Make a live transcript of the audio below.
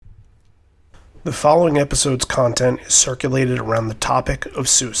The following episode's content is circulated around the topic of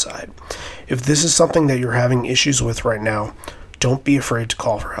suicide. If this is something that you're having issues with right now, don't be afraid to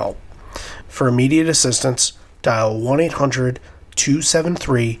call for help. For immediate assistance, dial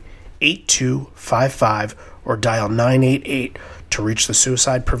 1-800-273-8255 or dial 988 to reach the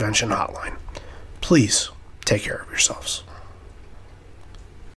Suicide Prevention Hotline. Please take care of yourselves.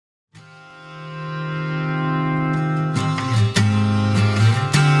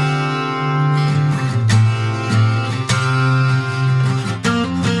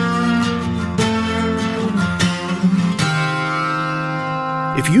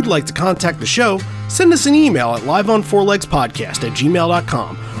 If you'd like to contact the show, send us an email at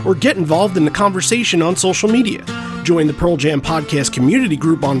liveonfourlegspodcast@gmail.com or get involved in the conversation on social media. Join the Pearl Jam Podcast community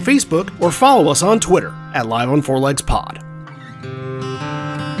group on Facebook or follow us on Twitter at liveonfourlegspod.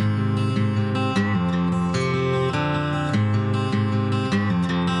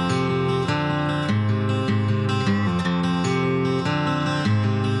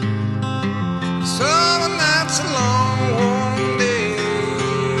 Summer nights are long, warm days,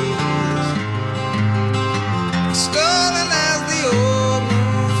 stolen as the old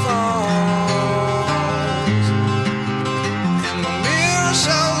moon falls, and the mirror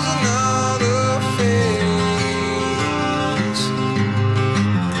shows another face,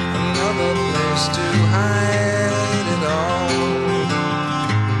 another place to hide it all,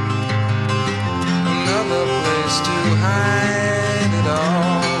 another place to hide it all.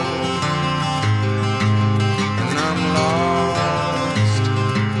 Lost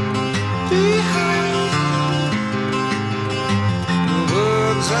behind the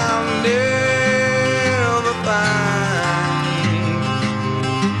words I'll never find,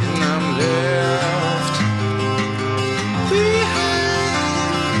 and I'm left behind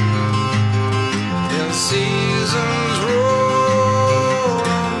as seasons roll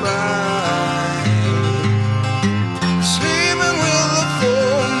on by, sleeping with a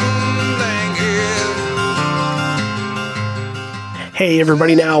full moon blanket. Hey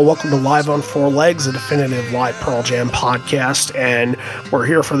everybody, now welcome to Live on Four Legs, a definitive live Pearl Jam podcast, and we're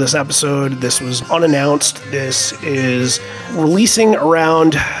here for this episode. This was unannounced. This is releasing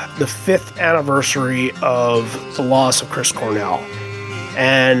around the 5th anniversary of the loss of Chris Cornell,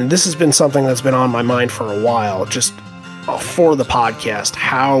 and this has been something that's been on my mind for a while, just for the podcast,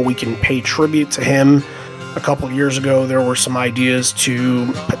 how we can pay tribute to him. A couple of years ago, there were some ideas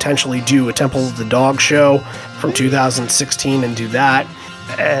to potentially do a Temple of the Dog show from 2016 and do that.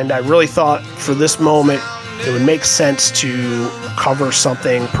 And I really thought for this moment, it would make sense to cover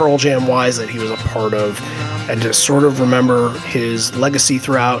something Pearl Jam-wise that he was a part of and to sort of remember his legacy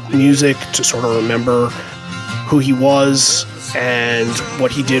throughout music, to sort of remember who he was and what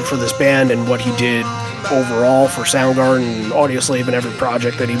he did for this band and what he did overall for Soundgarden and Audioslave and every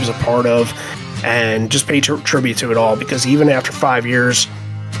project that he was a part of. And just pay tribute to it all, because even after 5 years,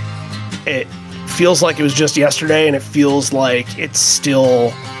 it feels like it was just yesterday, and it feels like it's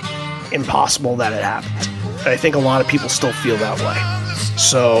still impossible that it happened. And I think a lot of people still feel that way.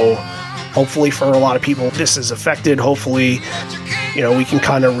 So hopefully for a lot of people this is affected. Hopefully, we can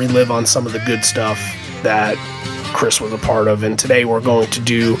kind of relive on some of the good stuff that Chris was a part of. And today we're going to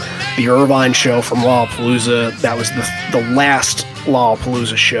do the Irvine show from Lollapalooza. That was the last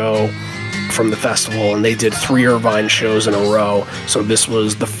Lollapalooza show from the festival, and they did 3 Irvine shows in a row, so this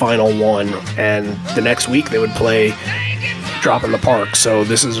was the final one, and the next week they would play Drop in the Park, so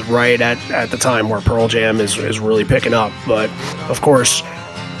this is right at the time where Pearl Jam is really picking up. But of course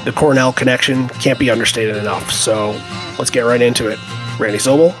the Cornell connection can't be understated enough, so let's get right into it. Randy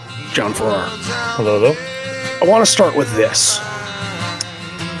Sobel, John Farrar. Hello. I want to start with this.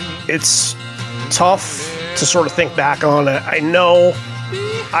 It's tough to sort of think back on it. I know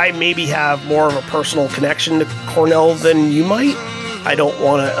I maybe have more of a personal connection to Cornell than you might. I don't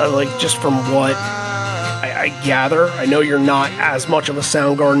want to, just from what I gather, I know you're not as much of a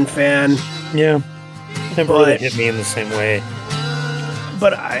Soundgarden fan. Yeah, never really hit me in the same way.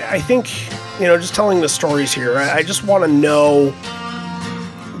 But I think, just telling the stories here, I just want to know,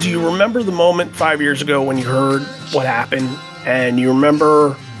 do you remember the moment 5 years ago when you heard what happened, and you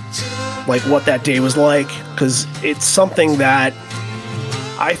remember, what that day was like? Because it's something that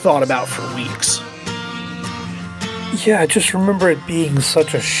I thought about for weeks. Yeah, I just remember it being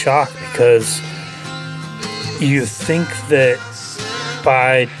such a shock, because you think that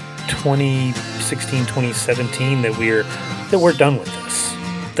by 2016, 2017 that we're done with this.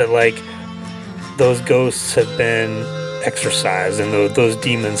 That those ghosts have been exorcised and those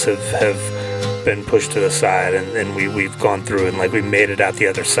demons have been pushed to the side, and we've gone through and we made it out the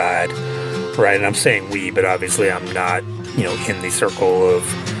other side. Right, and I'm saying we, but obviously I'm not, in the circle of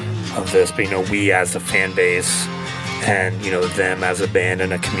of this, but, you know, we as a fan base and, you know, them as a band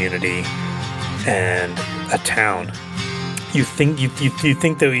and a community and a town. You think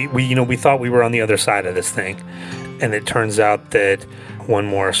that we thought we were on the other side of this thing, and it turns out that one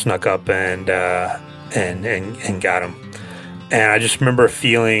more snuck up and got him. And I just remember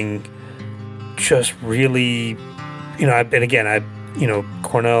feeling just really, you know,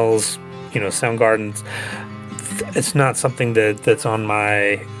 Cornell's, you know, Soundgarden's, it's not something that's on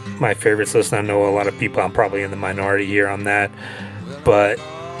my favorites list. I know a lot of people, I'm probably in the minority here on that, but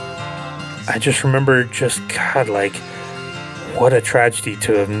I just remember just, God, like, what a tragedy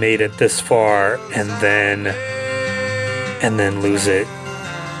to have made it this far and then lose it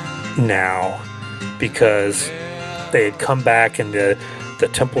now, because they had come back and the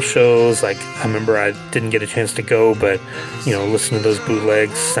Temple shows, like, I remember I didn't get a chance to go, but, you know, listening to those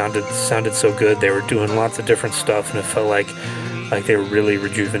bootlegs sounded so good. They were doing lots of different stuff, and it felt like they were really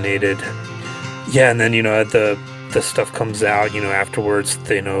rejuvenated. Yeah, and then, you know, the stuff comes out, you know, afterwards,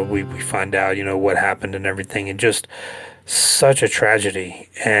 you know, we find out, you know, what happened and everything, and just such a tragedy.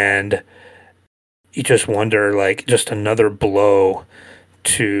 And you just wonder, like, just another blow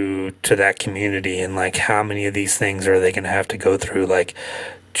to that community, and like how many of these things are they going to have to go through, like,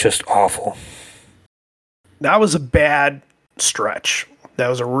 just awful. That was a bad stretch. That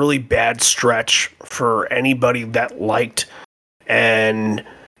was a really bad stretch for anybody that liked and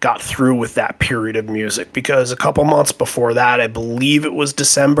got through with that period of music, because a couple months before that, I believe it was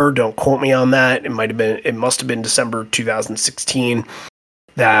December, don't quote me on that, it must have been December 2016,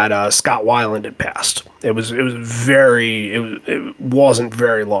 that Scott Weiland had passed. It wasn't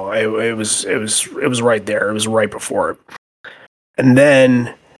very long. It was right there. It was right before it. And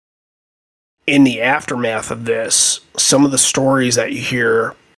then in the aftermath of this, some of the stories that you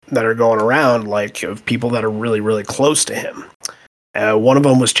hear that are going around, like, of people that are really, really close to him. One of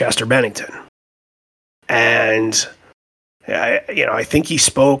them was Chester Bennington. And I think he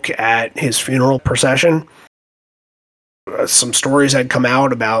spoke at his funeral procession. Some stories had come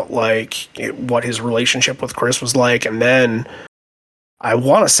out about, like, what his relationship with Chris was like, and then I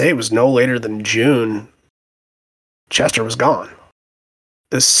want to say it was no later than June, Chester was gone.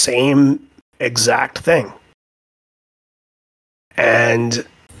 The same exact thing. And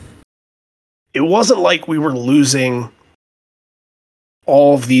it wasn't like we were losing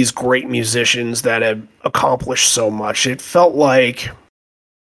all of these great musicians that had accomplished so much. It felt like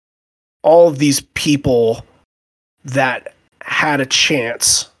all of these people that had a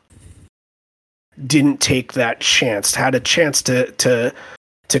chance didn't take that chance, had a chance to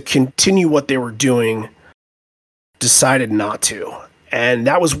continue what they were doing, decided not to. And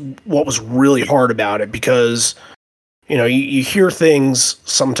that was what was really hard about it, because, you know, you hear things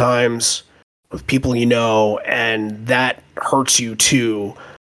sometimes with people you know, and that hurts you too.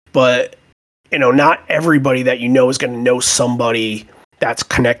 But, you know, not everybody that you know is going to know somebody that's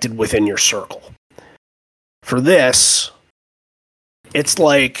connected within your circle. For this, it's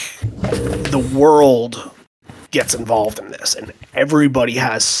like the world gets involved in this, and everybody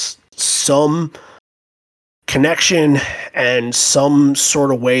has some connection and some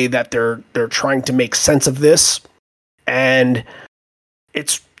sort of way that they're trying to make sense of this. And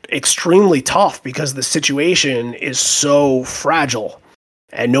it's extremely tough because the situation is so fragile,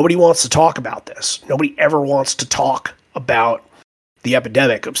 and nobody wants to talk about this. Nobody ever wants to talk about the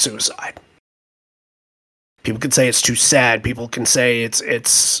epidemic of suicide. People can say it's too sad. People can say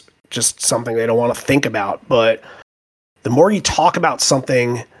it's just something they don't want to think about. But the more you talk about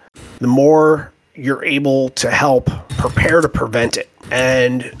something, the more you're able to help prepare to prevent it.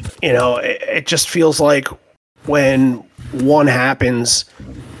 And, you know, it just feels like when one happens,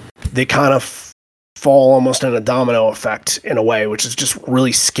 they kind of fall almost in a domino effect in a way, which is just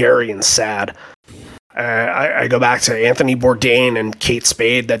really scary and sad. I go back to Anthony Bourdain and Kate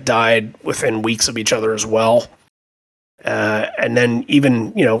Spade that died within weeks of each other as well. And then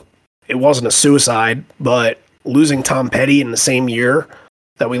even, you know, it wasn't a suicide, but losing Tom Petty in the same year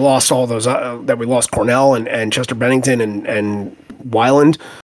that we lost all those, that we lost Cornell and Chester Bennington and Weiland,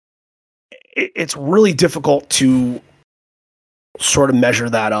 it's really difficult to sort of measure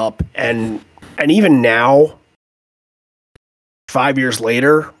that up. And even now, 5 years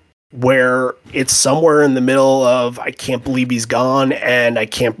later, where it's somewhere in the middle of, I can't believe he's gone, and I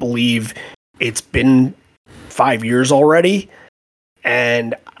can't believe it's been 5 years already.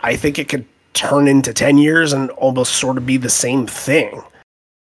 And I think it could turn into 10 years and almost sort of be the same thing.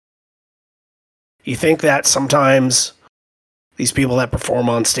 You think that sometimes these people that perform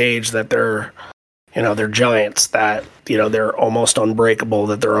on stage, that they're, you know, they're giants, that, you know, they're almost unbreakable,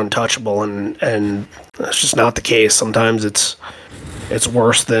 that they're untouchable, and that's just not the case. Sometimes it's it's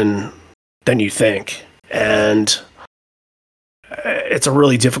worse than you think. And it's a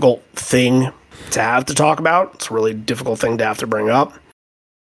really difficult thing to have to talk about. It's a really difficult thing to have to bring up.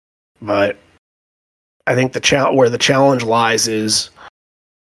 But I think where the challenge lies is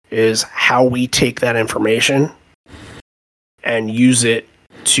how we take that information and use it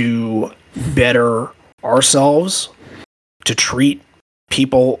to better ourselves, to treat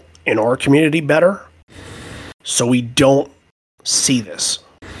people in our community better, so we don't see this.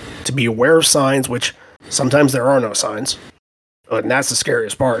 To be aware of signs, which sometimes there are no signs. And that's the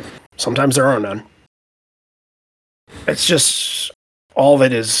scariest part. Sometimes there are none. It's just, all of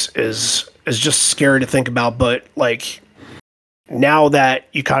it is just scary to think about. But like, now that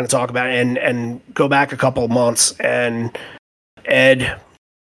you kind of talk about it and go back a couple of months, and Ed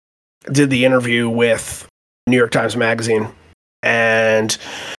did the interview with New York Times Magazine, and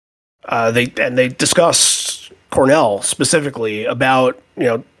they discussed Cornell specifically about,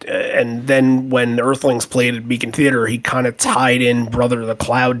 and then when Earthlings played at Beacon Theater, he kind of tied in Brother of the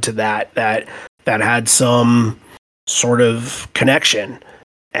Cloud to that had some sort of connection.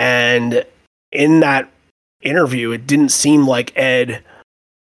 And in that interview, it didn't seem like Ed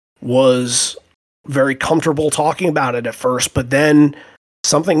was very comfortable talking about it at first, but then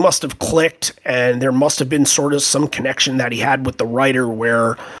something must have clicked, and there must have been sort of some connection that he had with the writer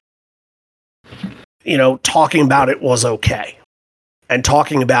where, talking about it was okay. And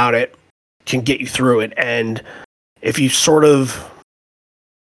talking about it can get you through it. And if you sort of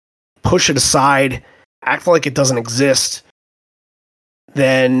push it aside, act like it doesn't exist,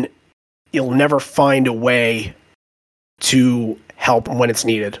 then you'll never find a way to help when it's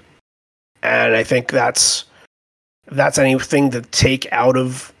needed. And I think if that's anything to take out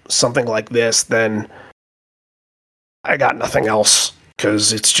of something like this, then I got nothing else,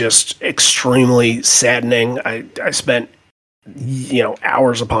 because it's just extremely saddening. I spent,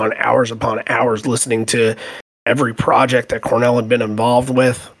 hours upon hours listening to every project that Cornell had been involved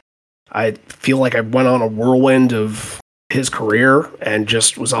with. I feel like I went on a whirlwind of his career and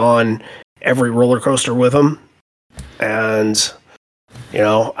just was on every roller coaster with him. And,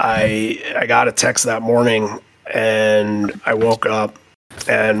 I got a text that morning, and I woke up,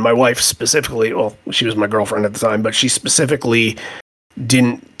 and my wife specifically, well, she was my girlfriend at the time, but she specifically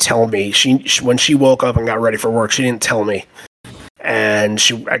didn't tell me. She when she woke up and got ready for work, she didn't tell me. And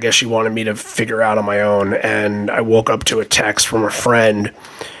I guess she wanted me to figure out on my own. And I woke up to a text from a friend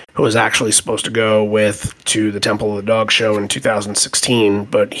who was actually supposed to go to the Temple of the Dog show in 2016,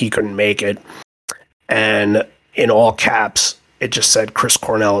 but he couldn't make it. And in all caps, it just said, Chris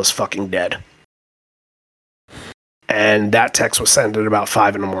Cornell is fucking dead. And that text was sent at about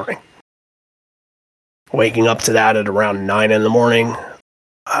 5 in the morning. Waking up to that at around 9 in the morning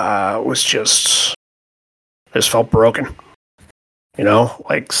was just felt broken.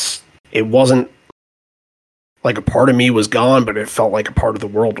 Like, it wasn't like a part of me was gone, but it felt like a part of the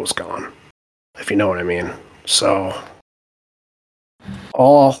world was gone, if you know what I mean. So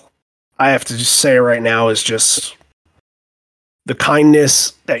all I have to just say right now is just the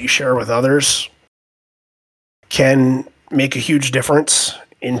kindness that you share with others can make a huge difference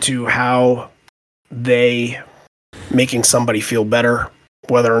into how they making somebody feel better,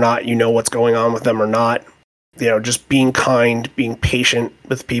 whether or not you know what's going on with them or not. Just being kind, being patient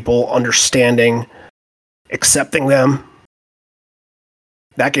with people, understanding, accepting them,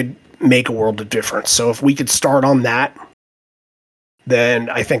 that could make a world of difference. So if we could start on that, then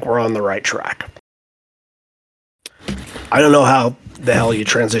I think we're on the right track. I don't know how the hell you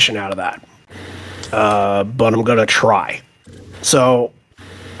transition out of that, but I'm going to try. So,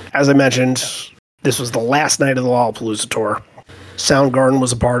 as I mentioned, this was the last night of the Lollapalooza tour. Soundgarden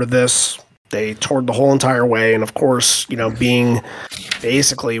was a part of this. They toured the whole entire way, and of course, being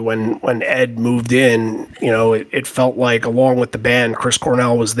basically when Ed moved in, it felt like, along with the band, Chris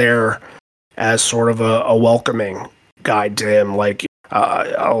Cornell was there as sort of a welcoming guide to him. Like,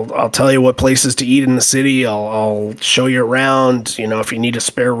 I'll tell you what places to eat in the city. I'll show you around. If you need a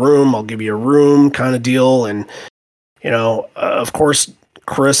spare room, I'll give you a room, kind of deal. And of course,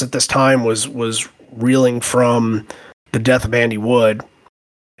 Chris at this time was reeling from the death of Andy Wood,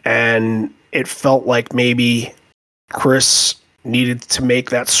 and it felt like maybe Chris needed to make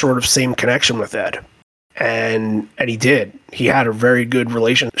that sort of same connection with Ed. And he did. He had a very good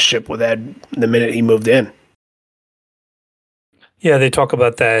relationship with Ed the minute he moved in. Yeah, they talk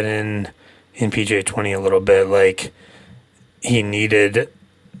about that in PJ20 a little bit. Like, he needed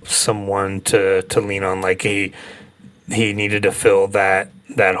someone to lean on. Like, he needed to fill that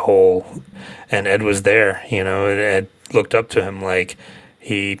hole, and Ed was there. Ed looked up to him. Like,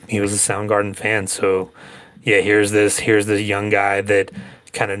 he was a Soundgarden fan, so yeah, here's this young guy that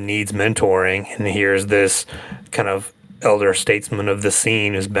kind of needs mentoring, and here's this kind of elder statesman of the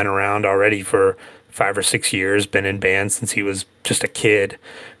scene who's been around already for 5 or 6 years, been in bands since he was just a kid,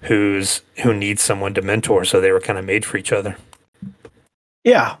 who needs someone to mentor. So they were kind of made for each other.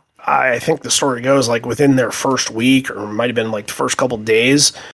 Yeah, I think the story goes like within their first week, or it might have been like the first couple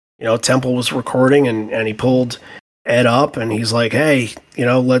days, Temple was recording and he pulled Ed up and he's like, hey,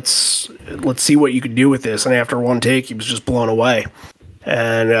 let's see what you could do with this. And after one take, he was just blown away.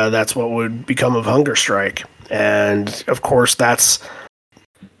 And that's what would become of Hunger Strike. And of course, that's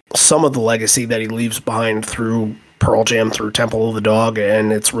some of the legacy that he leaves behind through Pearl Jam, through Temple of the Dog.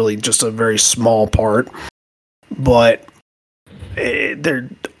 And it's really just a very small part. But they're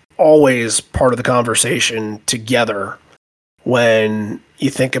always part of the conversation together when you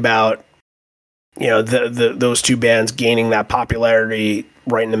think about those two bands gaining that popularity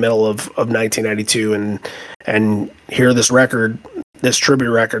right in the middle of 1992, and hear this record, this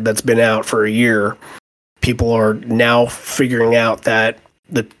tribute record that's been out for a year. People are now figuring out that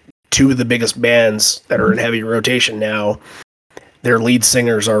the two of the biggest bands that are in heavy rotation now, their lead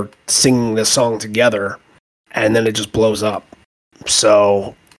singers are singing this song together, and then it just blows up.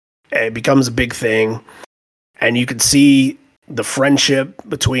 So it becomes a big thing, and you could see the friendship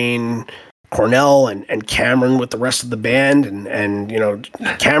between Cornell and Cameron with the rest of the band, and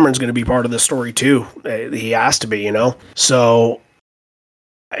Cameron's going to be part of the story too. He has to be, So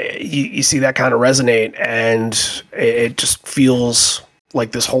you see that kind of resonate, and it just feels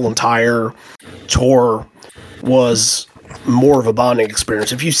like this whole entire tour was more of a bonding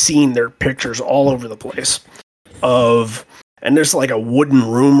experience. If you've seen their pictures all over the place and there's like a wooden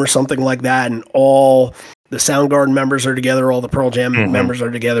room or something like that, and all the Soundgarden members are together, all the Pearl Jam members are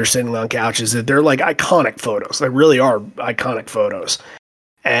together sitting on couches. They're like iconic photos. They really are iconic photos.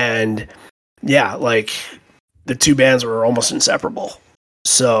 And yeah, like the two bands were almost inseparable.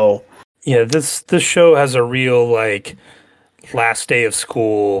 So yeah, this show has a real like last day of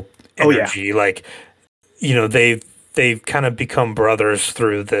school energy. Oh, yeah. Like, they've kind of become brothers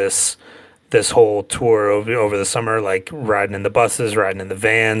through this whole tour over the summer, like riding in the buses, riding in the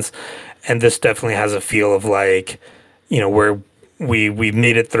vans. And this definitely has a feel of like, where we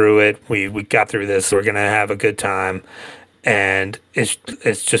made it through it. We got through this. We're going to have a good time. And it's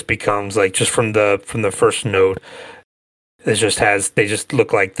just becomes like, just from the first note, they just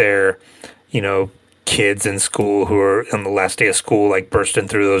look like they're, kids in school who are on the last day of school, like bursting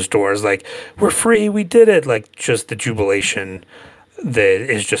through those doors, like, we're free, we did it. Like, just the jubilation that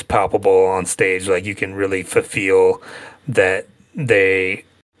is just palpable on stage. Like, you can really feel that they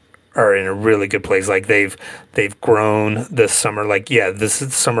are in a really good place. Like, they've grown this summer. Like, yeah, this is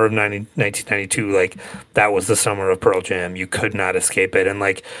the summer of 1992. Like, that was the summer of Pearl Jam. You could not escape it. And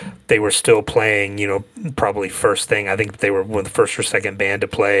like, they were still playing, probably first thing. I think they were one of the first or second band to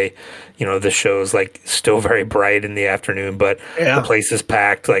play. The show's like still very bright in the afternoon, but the place is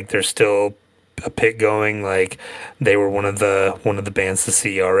packed. Like, there's still a pit going. Like, they were one of the bands to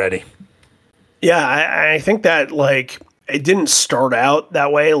see already. Yeah, I think that like it didn't start out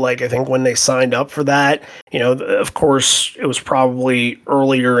that way. Like, I think when they signed up for that, of course, it was probably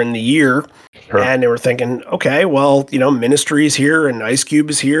earlier in the year. Sure. And they were thinking, okay, well, Ministry's here and Ice Cube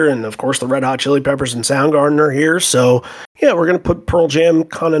is here. And of course, the Red Hot Chili Peppers and Soundgarden are here. So yeah, we're going to put Pearl Jam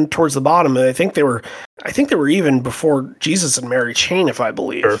kind of towards the bottom. And I think they were even before Jesus and Mary Chain, if I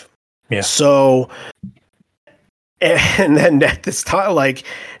believe. Sure. Yeah. So, and then at this time, like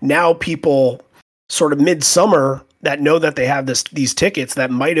now people sort of midsummer that know that they have these tickets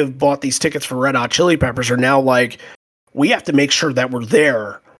that might have bought these tickets for Red Hot Chili Peppers are now like, we have to make sure that we're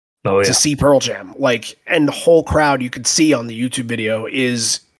there to see Pearl Jam. Like, and the whole crowd you could see on the YouTube video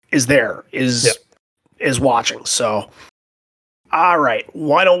is watching. So, all right,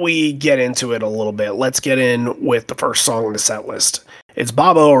 why don't we get into it a little bit? Let's get in with the first song on the set list. It's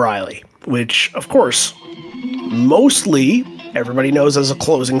Baba O'Riley, which, of course, mostly everybody knows as a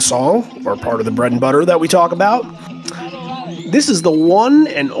closing song or part of the bread and butter that we talk about. This is the one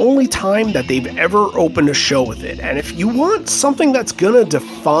and only time that they've ever opened a show with it. And if you want something that's going to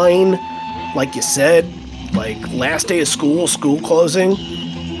define, like you said, like last day of school closing,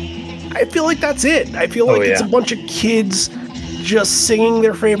 I feel like that's it. I feel like it's a bunch of kids just singing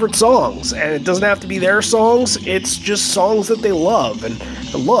their favorite songs. And it doesn't have to be their songs. It's just songs that they love. And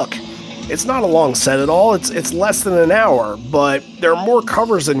look, it's not a long set at all. It's less than an hour, but there are more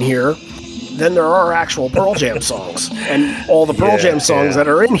covers in here than there are actual Pearl Jam songs. And all the Pearl Jam songs that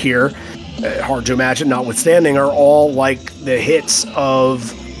are in here, Hard to Imagine notwithstanding, are all like the hits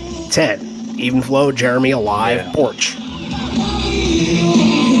of 10. Even Flow, Jeremy, Alive, Porch.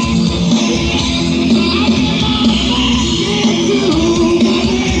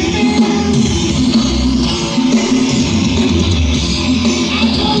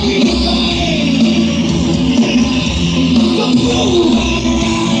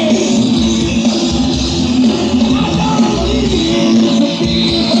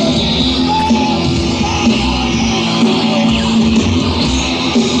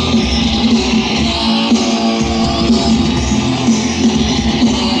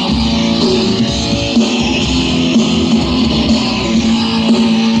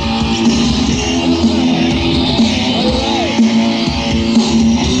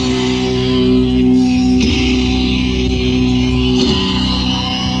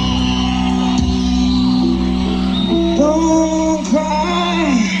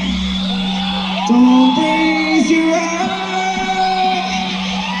 Don't raise your eye.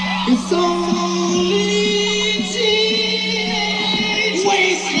 It's only teenage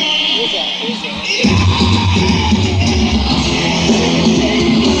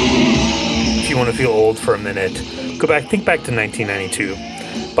If you want to feel old for a minute, think back to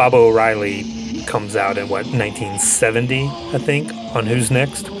 1992. Baba O'Riley comes out in 1970, I think, on Who's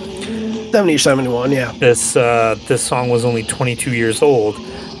Next? 70 or 71, yeah. This song was only 22 years old.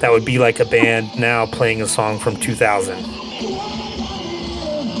 That would be like a band now playing a song from 2000.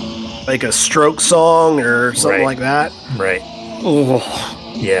 Like a Stroke song or something like that. Right. Oh.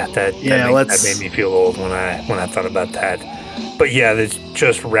 Yeah, that made me feel old when I thought about that. But yeah, it's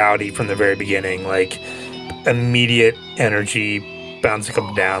just rowdy from the very beginning, like immediate energy bouncing up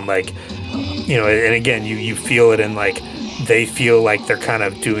and down, like, you know, and again, you feel it in, like, they feel like they're kind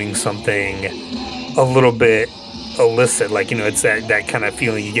of doing something a little bit illicit, like, you know, it's that kind of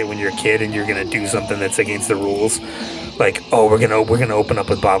feeling you get when you're a kid and you're gonna do something that's against the rules, like, oh, we're gonna open up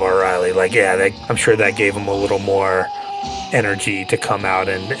with Baba O'Riley, like, yeah, I'm sure that gave them a little more energy to come out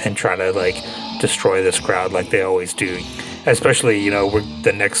and try to, like, destroy this crowd like they always do. Especially, you know,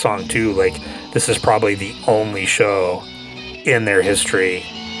 the next song too, like, this is probably the only show in their history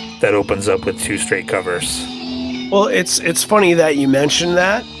that opens up with 2 straight covers. Well, it's funny that you mentioned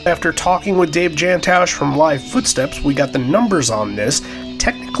that. After talking with Dave Jantausch from Live Footsteps, we got the numbers on this.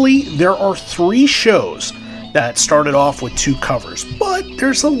 Technically, there are 3 shows that started off with 2 covers, but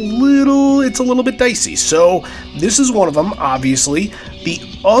it's a little bit dicey. So this is one of them, obviously. The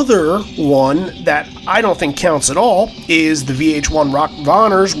other one that I don't think counts at all is the VH1 Rock of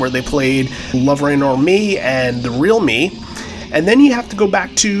Honors, where they played Love Rain on Me and The Real Me. And then you have to go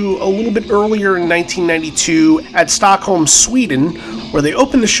back to a little bit earlier in 1992 at Stockholm, Sweden, where they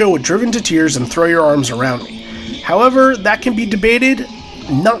opened the show with Driven to Tears and Throw Your Arms Around Me. However, that can be debated.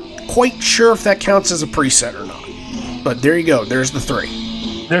 Not quite sure if that counts as a preset or not. But there you go. There's the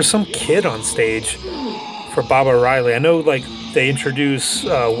 3. There's some kid on stage for Baba O'Riley. I know, like, they introduce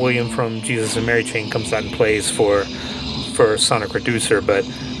William from Jesus and Mary Chain comes out and plays for Sonic Reducer, but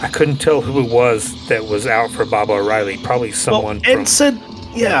I couldn't tell who it was that was out for Baba O'Riley. Probably someone. Well,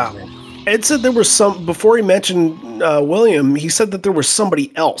 Ed said there was some, before he mentioned William, he said that there was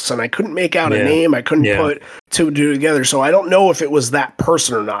somebody else, and I couldn't make out a name. I couldn't put 2 and 2 together, so I don't know if it was that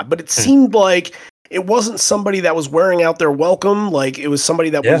person or not, but it seemed like it wasn't somebody that was wearing out their welcome. Like, it was somebody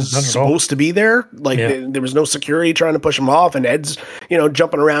that was supposed to be there. Like, there was no security trying to push him off, and Ed's, you know,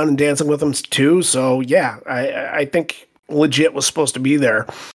 jumping around and dancing with him too. So yeah, I think legit was supposed to be there.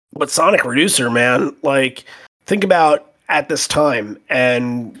 But Sonic Reducer, man, like, think about at this time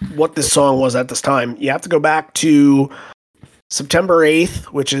and what this song was at this time. You have to go back to September 8th,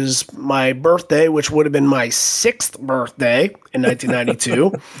 which is my birthday, which would have been my 6th birthday in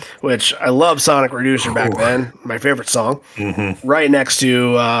 1992, which I love Sonic Reducer back then. My favorite song. Mm-hmm. Right next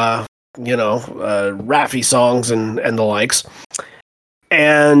to, Raffi songs and the likes.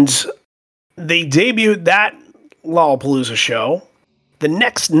 And they debuted that Lollapalooza show. The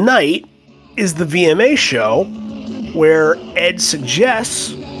next night is the VMA show where Ed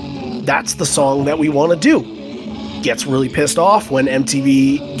suggests that's the song that we want to do. Gets really pissed off when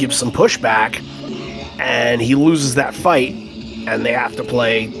MTV gives some pushback, and he loses that fight, and they have to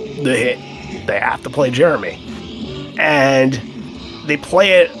play the hit. They have to play Jeremy. And they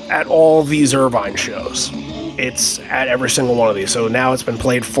play it at all these Irvine shows. It's at every single one of these. So now it's been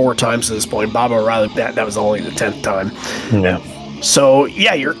played 4 times to this point. Bob O'Riley, that was only the 10th time. Yeah. So,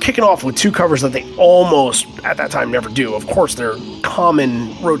 yeah, you're kicking off with 2 covers that they almost, at that time, never do. Of course, they're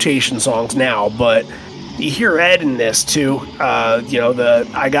common rotation songs now, but you hear Ed in this, too. I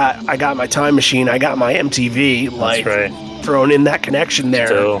got my time machine, I got my MTV, like, right. Throwing in that connection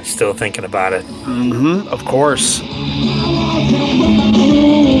there. Still thinking about it. Mm-hmm, of course.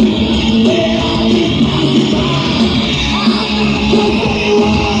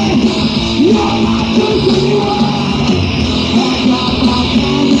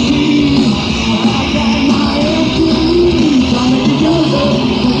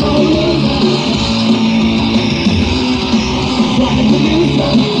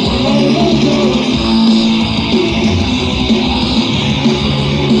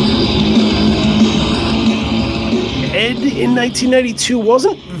 In 1992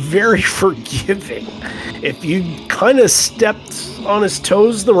 wasn't very forgiving. If you kind of stepped on his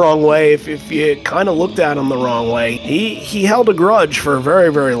toes the wrong way, if you kind of looked at him the wrong way, he held a grudge for a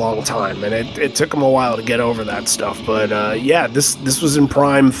very, very long time, and it took him a while to get over that stuff. But this was in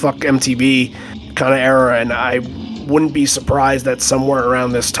prime fuck MTV kind of era, and I wouldn't be surprised that somewhere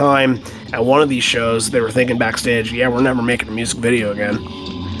around this time at one of these shows they were thinking backstage, yeah, we're never making a music video again.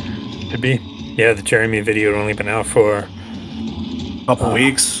 Could be. Yeah, the Jeremy video had only been out for A couple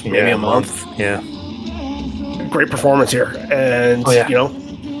weeks, maybe a month. Yeah. Great performance here. And, Oh, yeah. you know,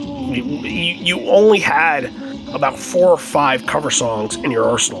 you only had about 4 or 5 cover songs in your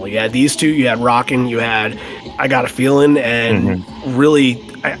arsenal. You had these two, you had Rockin', you had I Got a Feeling, and really,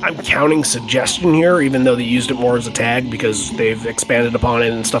 I'm counting Suggestion here, even though they used it more as a tag because they've expanded upon it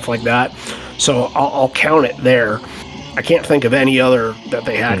and stuff like that. So I'll count it there. I can't think of any other that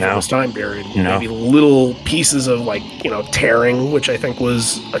they had for this time period. No. Maybe little pieces of, like, you know, Tearing, which I think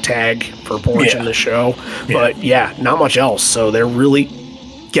was a tag for Porch in the show. But yeah, not much else. So they're really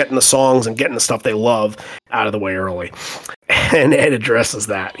getting the songs and getting the stuff they love out of the way early. And Ed addresses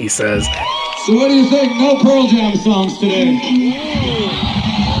that. He says, "So what do you think? No Pearl Jam songs today?"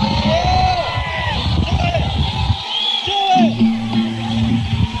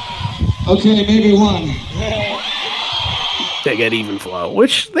 Okay, maybe one. they get Even Flow,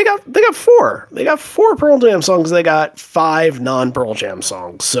 which they got 4. They got 4 Pearl Jam songs. They got 5 non-Pearl Jam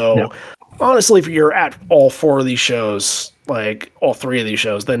songs. So honestly, if you're at all 4 of these shows, like all 3 of these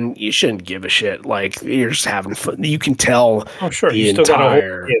shows, then you shouldn't give a shit. Like, you're just having fun. You can tell. Oh, sure. You still got a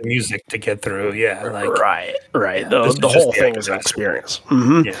whole music to get through. Yeah. Like, right. The whole thing is an experience.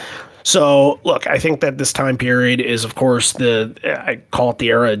 Mm-hmm. Yeah. So, look, I think that this time period is, of course, I call it the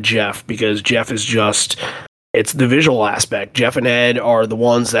era of Jeff, because Jeff is just, it's the visual aspect. Jeff and Ed are the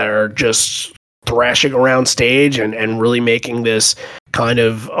ones that are just thrashing around stage and really making this kind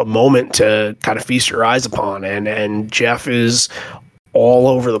of a moment to kind of feast your eyes upon. And Jeff is all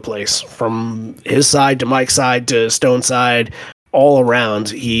over the place, from his side to Mike's side to Stone's side, all around.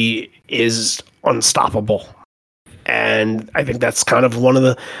 He is unstoppable. And I think that's kind of one of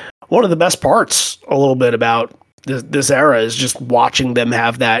the best parts a little bit about this era, is just watching them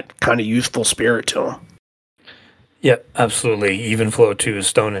have that kind of youthful spirit to them. Yeah, absolutely. Even Flow 2,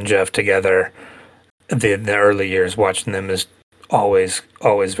 Stone and Jeff together, the early years, watching them is always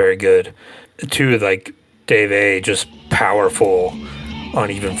very good. 2, like Dave A, just powerful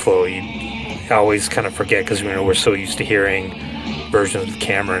on Even Flow. You always kind of forget, because we're so used to hearing versions with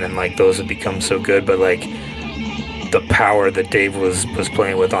Cameron, and like those have become so good, but like the power that Dave was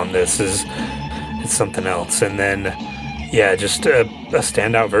playing with on this it's something else. And then just a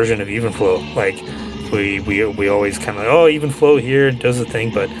standout version of Even Flow. Like we always kind of, oh, Even Flow here does the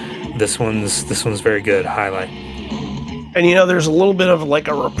thing, but this one's very good. Highlight. And there's a little bit of like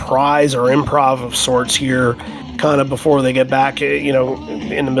a reprise or improv of sorts here, kind of before they get back,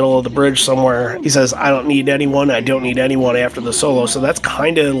 in the middle of the bridge somewhere. He says, I don't need anyone after the solo. So that's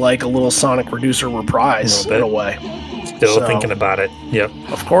kind of like a little Sonic Reducer reprise in a way. Still thinking about it. Yep.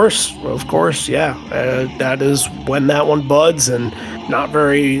 Of course. Yeah. That is when that one buds, and not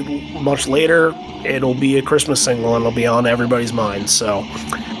very much later, it'll be a Christmas single and it'll be on everybody's mind. So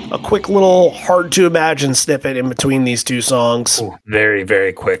a quick little hard to imagine snippet in between these 2 songs. Ooh, very,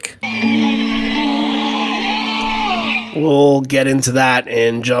 very quick. We'll get into that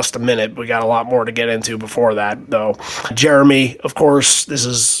in just a minute. We got a lot more to get into before that, though. Jeremy, of course, this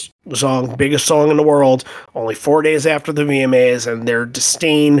is the biggest song in the world, only 4 days after the VMAs, and their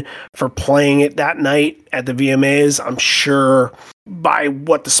disdain for playing it that night at the VMAs, I'm sure by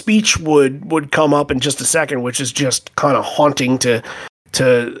what the speech would come up in just a second, which is just kind of haunting to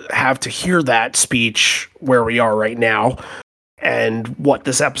have to hear that speech where we are right now and what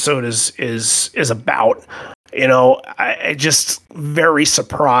this episode is about. I just very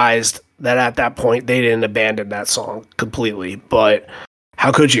surprised that at that point they didn't abandon that song completely. But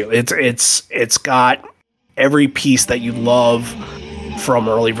how could you? It's got every piece that you love from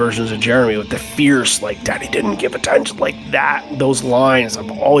early versions of Jeremy, with the fierce, like, Daddy didn't give attention, like that, those lines. I'm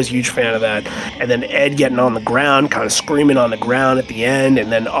always a huge fan of that. And then Ed getting on the ground, kind of screaming on the ground at the end,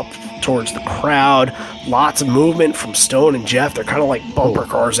 and then up towards the crowd. Lots of movement from Stone and Jeff. They're kind of like bumper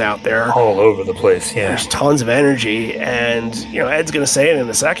cars out there. All over the place, yeah. There's tons of energy. And, Ed's going to say it in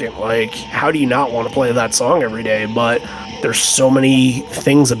a second. Like, how do you not want to play that song every day? But there's so many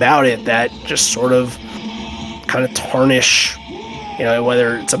things about it that just sort of kind of tarnish,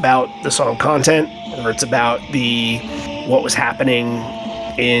 whether it's about the song content or it's about what was happening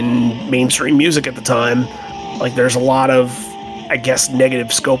in mainstream music at the time. Like, there's a lot of, I guess,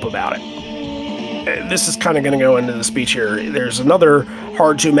 negative scope about it. This is kind of going to go into the speech here. There's another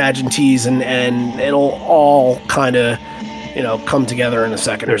hard to imagine tease, and it'll all kind of, come together in a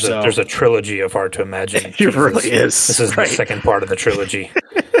second or so. There's a trilogy of hard to imagine. It really is. This is the second part of the trilogy.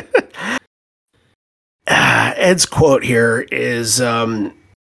 Ed's quote here is,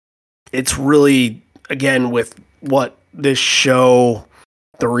 it's really, again, with what this show,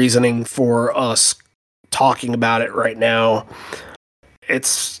 the reasoning for us talking about it right now,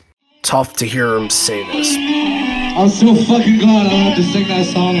 it's tough to hear him say this. I'm so fucking glad I don't have to sing that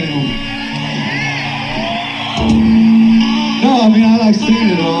song anymore. No, I mean, I like singing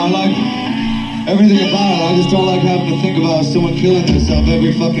it all. I like everything about it. I just don't like having to think about someone killing themselves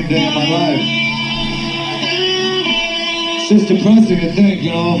every fucking day of my life. It's just depressing to think,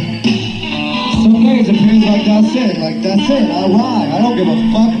 you know. Some days it feels like that's it. Like, that's it. I ride. I don't give a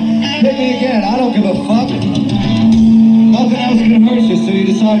fuck. Hit me again. I don't give a fuck. Nothing else can hurt you, so you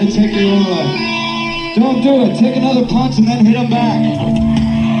decide to take your own life. Don't do it. Take another punch and then hit him back.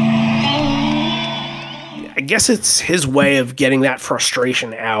 I guess it's his way of getting that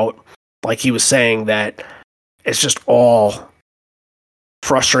frustration out. Like he was saying, that it's just all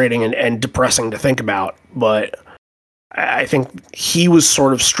frustrating and depressing to think about. But I think he was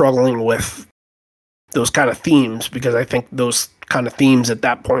sort of struggling with those kind of themes, because I think those kind of themes at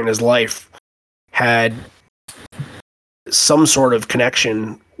that point in his life had some sort of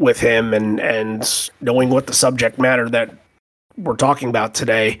connection with him, and knowing what the subject matter that we're talking about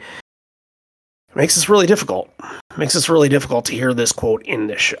today makes this really difficult. Makes this really difficult to hear this quote in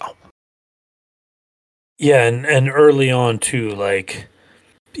this show. Yeah, and early on too, like,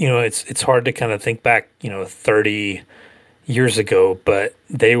 you know, it's hard to kind of think back, 30 years ago, but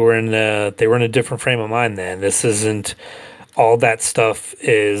they were in a different frame of mind then. This isn't, all that stuff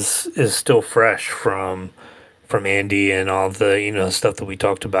is still fresh from Andy and all the, stuff that we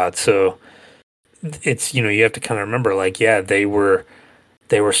talked about. So it's, you have to kind of remember, like, yeah, they were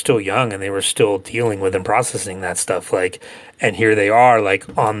still young and they were still dealing with and processing that stuff. Like, and here they are,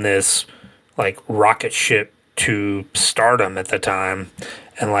 like, on this, like, rocket ship to stardom at the time,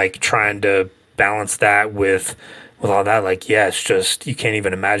 and, like, trying to balance that with all that. Like, yeah, it's just, you can't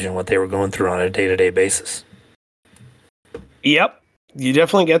even imagine what they were going through on a day-to-day basis. Yep, you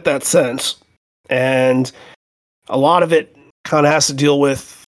definitely get that sense. And a lot of it kind of has to deal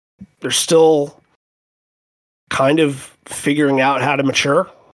with, they're still kind of figuring out how to mature.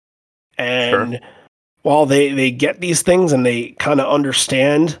 And while they get these things and they kind of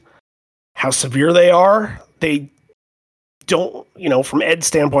understand how severe they are, they don't, from Ed's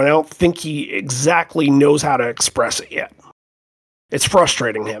standpoint, I don't think he exactly knows how to express it yet. It's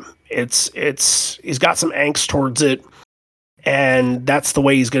frustrating him. He's got some angst towards it, and that's the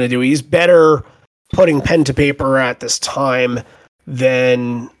way he's going to do it. He's better putting pen to paper at this time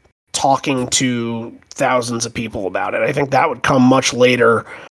than talking to thousands of people about it. I think that would come much later,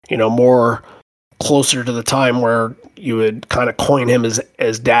 more closer to the time where you would kind of coin him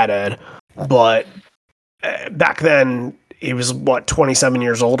as Dad Ed. But back then, he was, 27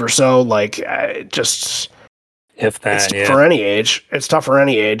 years old or so? Like, just... If that, it's for any age. It's tough for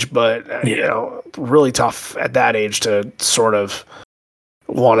any age, but, really tough at that age to sort of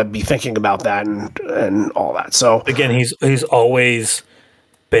want to be thinking about that and all that. So again, he's always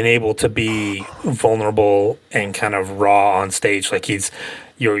been able to be vulnerable and kind of raw on stage. Like,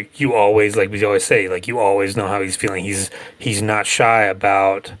 you always, like we always say, like, you always know how he's feeling. He's not shy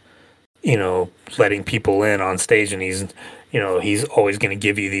about, letting people in on stage, and he's always going to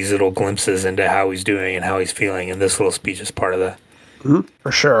give you these little glimpses into how he's doing and how he's feeling, and this little speech is part of that. Mm-hmm,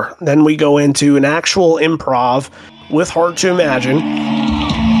 for sure. Then we go into an actual improv with Hard to Imagine.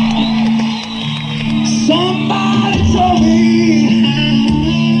 Somebody told me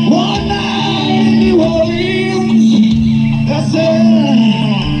one night in New Orleans, I said,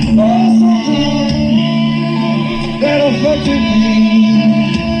 something that affected me.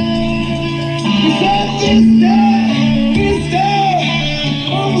 He said, this day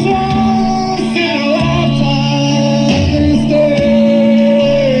comes once in a lifetime.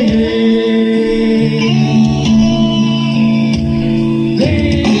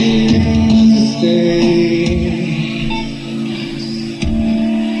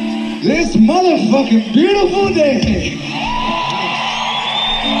 This motherfucking beautiful day.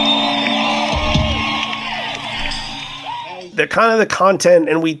 The kind of the content,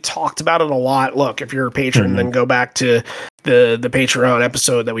 and we talked about it a lot. Look, if you're a patron, then go back to the Patreon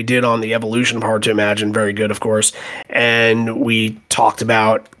episode that we did on the evolution of Hard to Imagine. Very good, of course. And we talked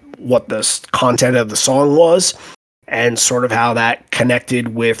about what the content of the song was and sort of how that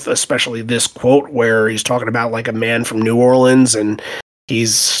connected with especially this quote where he's talking about, like, a man from New Orleans, and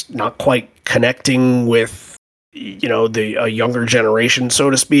he's not quite connecting with, a younger generation, so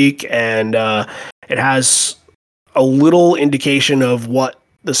to speak. And it has a little indication of what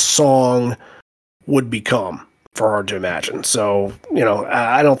the song would become for Hard to Imagine. So,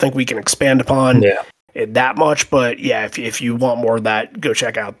 I don't think we can expand upon it that much, but yeah, if you want more of that, go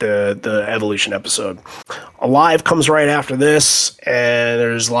check out the Evolution episode. Alive comes right after this, and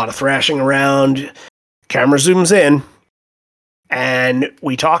there's a lot of thrashing around. Camera zooms in, And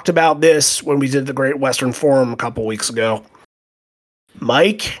we talked about this when we did the Great Western Forum a couple weeks ago.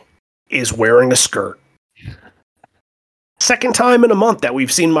 Mike is wearing a skirt. Second time in a month that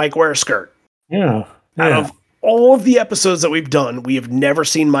we've seen Mike wear a skirt. Yeah. Out of all of the episodes that we've done, we have never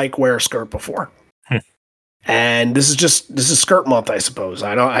seen Mike wear a skirt before. And this is skirt month, I suppose.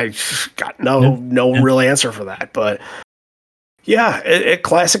 I got no real answer for that, but yeah, it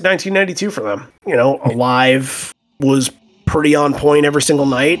classic 1992 for them. You know, Alive was pretty on point every single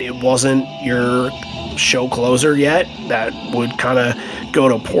night. It wasn't your show closer yet. That would kind of go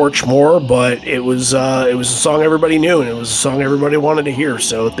to Porch more, but it was a song everybody knew, and it was a song everybody wanted to hear.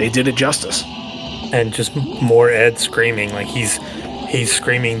 So they did it justice. And just more Ed screaming, like he's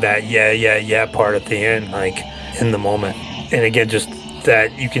screaming that yeah part at the end, like in the moment. And again, just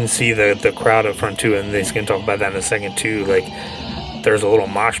that you can see the crowd up front too, and he's gonna talk about that in a second too. Like there's a little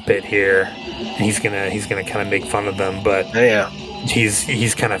mosh pit here, and he's gonna kind of make fun of them, but yeah,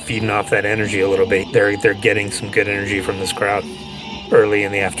 he's kind of feeding off that energy a little bit. They're getting some good energy from this crowd early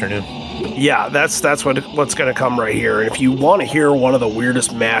in the afternoon. Yeah, that's what's gonna come right here. And if you want to hear one of the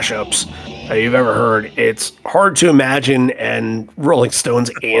weirdest mashups you've ever heard, it's Hard to Imagine and Rolling Stones'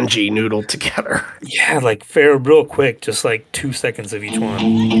 Angie noodled together. Yeah, like real quick, just like 2 seconds of each one.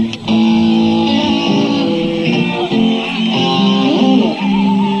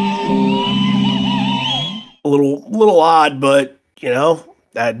 A little odd, but you know,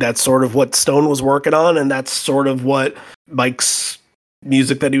 that's sort of what Stone was working on, and that's sort of what Mike's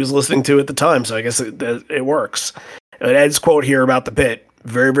music that he was listening to at the time. So I guess it works. And Ed's quote here about the pit,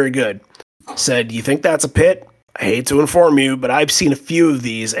 very, very good. Said, "You think that's a pit? I hate to inform you, but I've seen a few of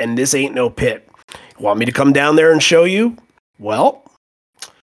these, and this ain't no pit. Want me to come down there and show you? Well,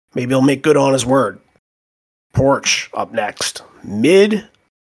 maybe he'll make good on his word." Porch up next.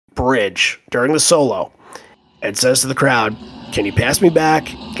 Mid-bridge during the solo. Ed says to the crowd, "Can you pass me back?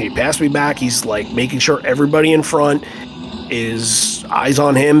 Can you pass me back?" He's like making sure everybody in front is eyes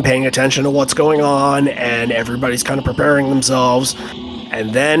on him, paying attention to what's going on, and everybody's kind of preparing themselves.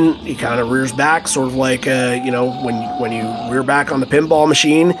 And then he kind of rears back, sort of like, when you rear back on the pinball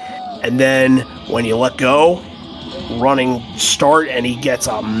machine. And then when you let go, running start, and he gets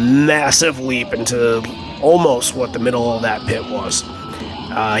a massive leap into almost what the middle of that pit was.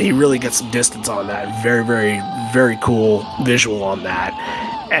 He really gets some distance on that. Very, very, very cool visual on that.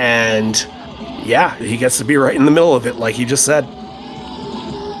 And yeah, he gets to be right in the middle of it, like he just said.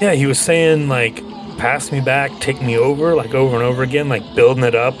 Yeah, he was saying, like, pass me back, take me over, like over and over again, like building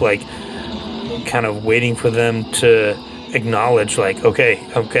it up, like kind of waiting for them to acknowledge, like, okay,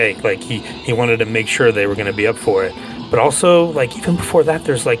 like he wanted to make sure they were going to be up for it. But also, like, even before that,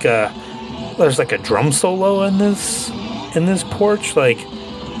 there's like a drum solo in this Porch, like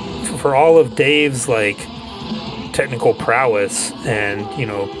for all of Dave's like technical prowess and, you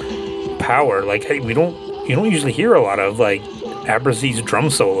know, power. Like, hey, you don't usually hear a lot of like Abrazee's drum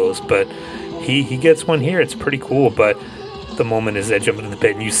solos, but he gets one here. It's pretty cool. But the moment is Ed jumping in the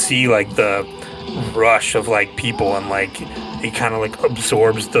pit, and you see like the rush of like people, and like he kind of like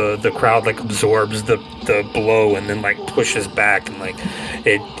absorbs the crowd, like absorbs the blow, and then like pushes back, and like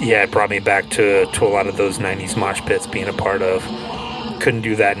it brought me back to a lot of those 90s mosh pits being a part of. Couldn't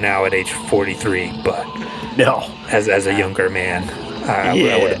do that now at age 43, but no, as a younger man, I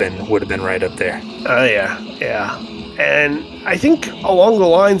would have been right up there. Yeah. And I think along the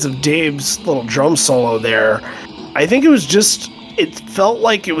lines of Dave's little drum solo there, I think it felt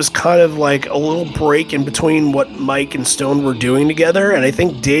like it was kind of like a little break in between what Mike and Stone were doing together, and I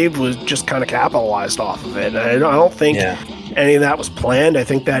think Dave was just kind of capitalized off of it. I don't think any of that was planned. I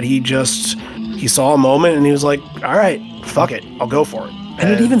think that he saw a moment and he was like, all right, fuck it, I'll go for it. And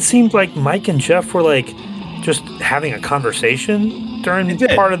it even seemed like Mike and Jeff were like just having a conversation during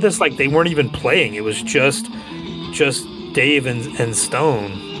part of this. Like they weren't even playing. It was just Dave and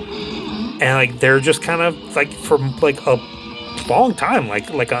Stone. And like they're just kind of like for like a long time, like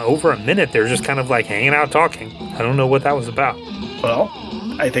over a minute, they're just kind of like hanging out talking. I don't know what that was about. Well,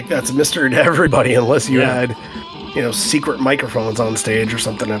 I think that's a mystery to everybody unless you had, secret microphones on stage or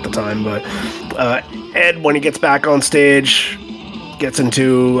something at the time. But Ed, when he gets back on stage, gets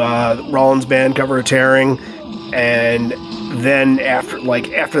into Rollins' band cover of Tearing, and then after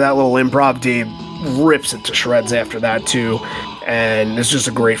that little improv, Dave rips it to shreds after that too, and it's just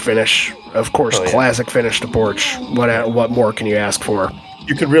a great finish. Of course, classic finish to Porch. What more can you ask for?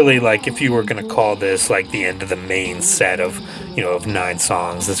 You could really, like, if you were going to call this like the end of the main set of 9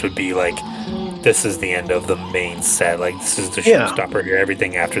 songs, this would be like, this is the end of the main set. Like, this is the showstopper here.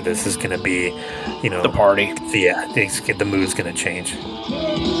 Everything after this is going to be, the party. The mood's going to change.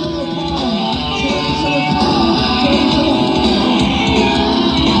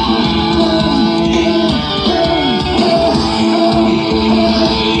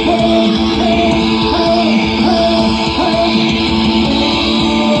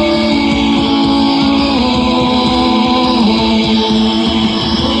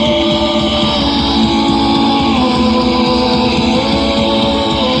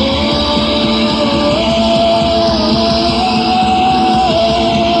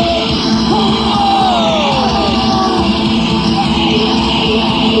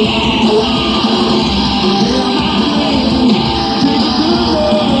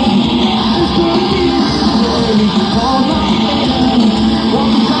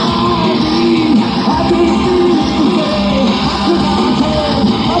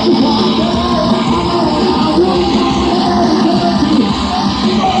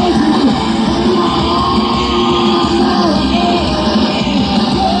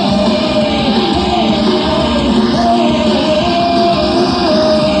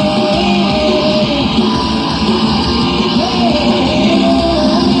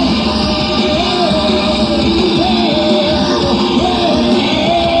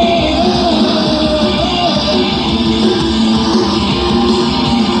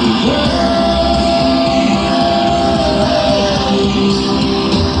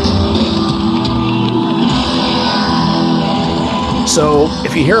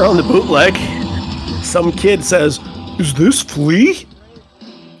 if you hear on the bootleg, some kid says, "Is this Flea?"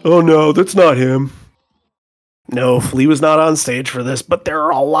 Oh no, that's not him. No, Flea was not on stage for this, but there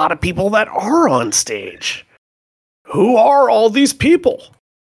are a lot of people that are on stage. Who are all these people?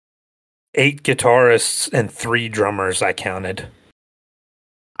 8 guitarists and 3 drummers, I counted.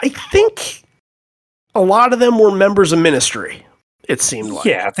 I think a lot of them were members of Ministry, it seemed like.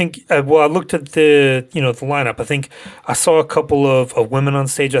 Yeah, I think, I looked at the lineup. I think I saw a couple of women on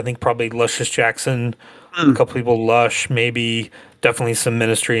stage. I think probably Luscious Jackson, a couple people Lush, maybe definitely some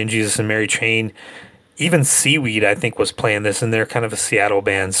Ministry and Jesus and Mary Chain. Even Seaweed, I think, was playing this, and they're kind of a Seattle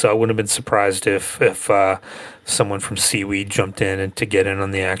band, so I wouldn't have been surprised if someone from Seaweed jumped in and to get in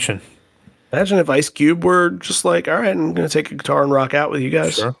on the action. Imagine if Ice Cube were just like, all right, I'm going to take a guitar and rock out with you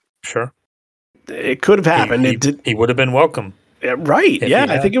guys. Sure. It could have happened. He would have been welcome. Right. Yeah.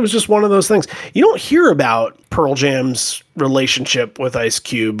 I think it was just one of those things. You don't hear about Pearl Jam's relationship with Ice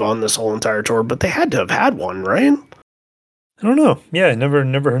Cube on this whole entire tour, but they had to have had one, right? I don't know. Yeah, I never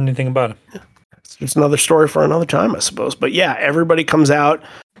heard anything about it. Yeah. It's another story for another time, I suppose. But yeah, everybody comes out.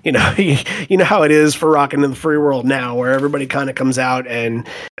 You know, you know how it is for Rockin' in the Free World now, where everybody kind of comes out and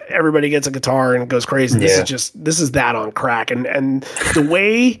everybody gets a guitar and goes crazy. Yeah. This is that on crack. And the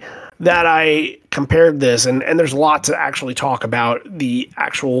way that I compared this, and there's a lot to actually talk about the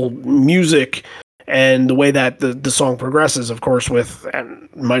actual music and the way that the song progresses, of course, and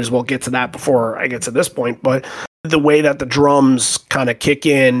might as well get to that before I get to this point, but the way that the drums kind of kick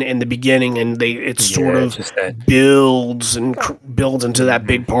in the beginning, and it sort of builds into that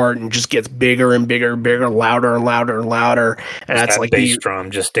big part and just gets bigger and bigger and bigger, louder and louder and louder. And that's that like bass drum,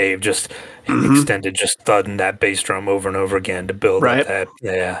 Dave extended, just thudding that bass drum over and over again to build up that.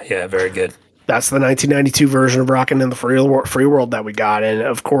 Yeah, very good. That's the 1992 version of Rockin' in the Free World that we got. And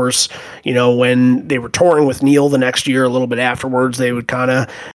of course, you know, when they were touring with Neil the next year, a little bit afterwards, they would kind of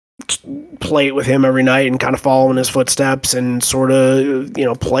play it with him every night and kind of follow in his footsteps and sort of, you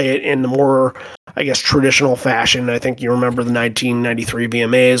know, play it in the more, I guess, traditional fashion. I think you remember the 1993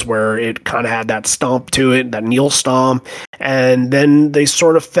 VMAs where it kind of had that stomp to it, that Neil stomp. And then they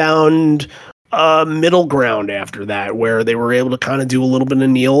sort of found a middle ground after that where they were able to kind of do a little bit of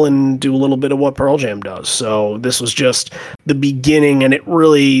Neil and do a little bit of what Pearl Jam does. So this was just the beginning, and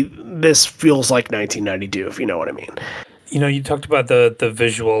this feels like 1992, if you know what I mean. You know, you talked about the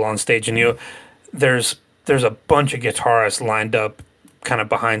visual on stage, and there's a bunch of guitarists lined up kind of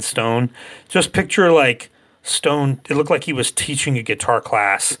behind Stone. Just picture like Stone, it looked like he was teaching a guitar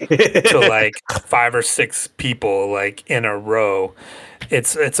class to like 5 or 6 people like in a row.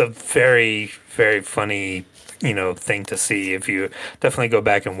 It's a very, very funny, you know, thing to see. If you definitely go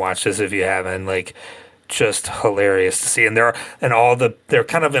back and watch this if you haven't, like, just hilarious to see. And they're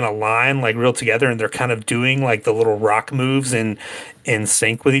kind of in a line, like real together, and they're kind of doing like the little rock moves in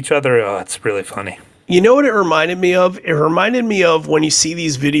sync with each other. Oh, it's really funny. You know what it reminded me of? It reminded me of when you see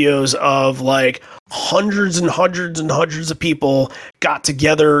these videos of like hundreds and hundreds and hundreds of people got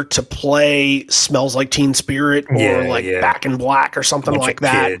together to play Smells Like Teen Spirit or Back in Black or something like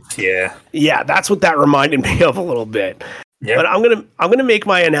that. Kids, yeah, that's what that reminded me of a little bit. Yep. But I'm gonna make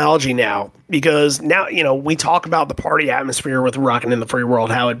my analogy now, because now, you know, we talk about the party atmosphere with Rockin' in the Free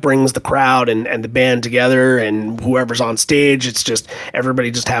World, how it brings the crowd and the band together, and whoever's on stage, it's just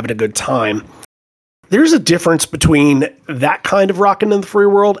everybody just having a good time. There's a difference between that kind of Rockin' in the Free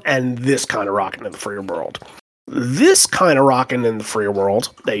World and this kind of Rockin' in the Free World. This kind of Rockin' in the Free World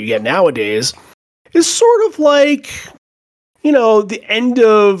that you get nowadays is sort of like, you know, the end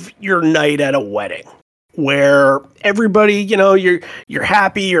of your night at a wedding, where everybody, you know, you're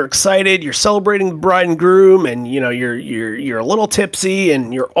happy, you're excited, you're celebrating the bride and groom, and you know, you're a little tipsy,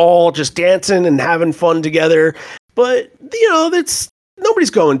 and you're all just dancing and having fun together. But you know,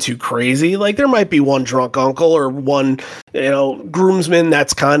 nobody's going too crazy. Like, there might be one drunk uncle or one, you know, groomsman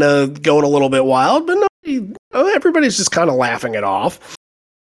that's kind of going a little bit wild, but everybody's just kind of laughing it off.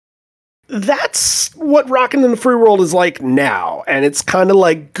 That's what Rockin' in the Free World is like now, and it's kind of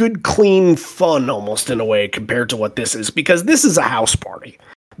like good, clean fun almost in a way compared to what this is, because this is a house party.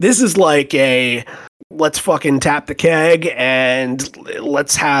 This is like let's fucking tap the keg and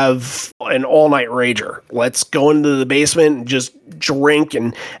let's have an all-night rager. Let's go into the basement and just drink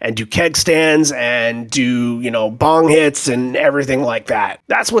and do keg stands and do, you know, bong hits and everything like that.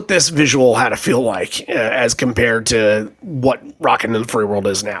 That's what this visual had to feel like as compared to what Rockin' in the Free World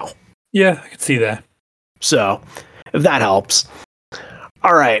is now. Yeah, I could see that. So, if that helps.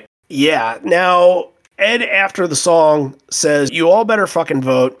 All right. Yeah. Now, Ed, after the song, says, you all better fucking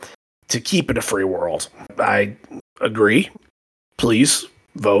vote to keep it a free world. I agree. Please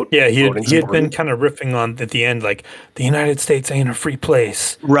vote. Yeah, he Voting's had been important. kind of riffing on at the end, like, the United States ain't a free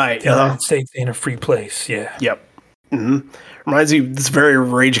place. Right. The United States ain't a free place. Yeah. Yep. Reminds you, it's very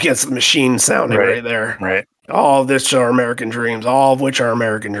Rage Against the Machine sounding right there. Right. All of this are American dreams, all of which are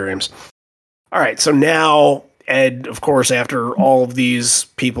American dreams. All right, so now Ed, of course, after all of these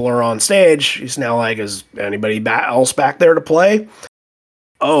people are on stage, he's now like, is anybody else back there to play?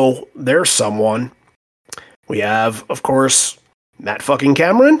 Oh, there's someone. We have, of course, Matt fucking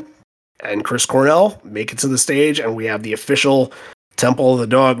Cameron and Chris Cornell make it to the stage, and we have the official Temple of the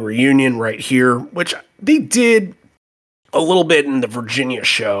Dog reunion right here, which they did a little bit in the Virginia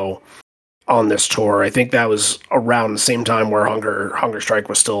show on this tour. I think that was around the same time where Hunger Strike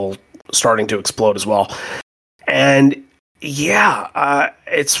was still starting to explode as well. And yeah,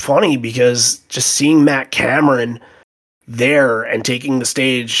 it's funny because just seeing Matt Cameron there and taking the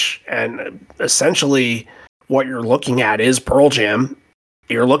stage, and essentially what you're looking at is Pearl Jam.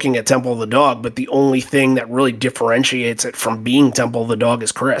 You're looking at Temple of the Dog, but the only thing that really differentiates it from being Temple of the Dog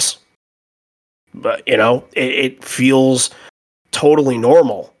is Chris. But, you know, it feels totally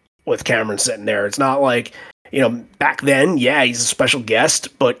normal with Cameron sitting there. It's not like, you know, back then, yeah, he's a special guest,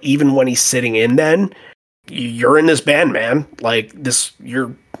 but even when he's sitting in then, you're in this band, man. Like, this,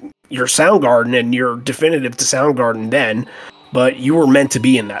 you're Soundgarden, and you're definitive to Soundgarden then, but you were meant to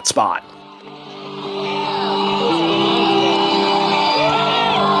be in that spot.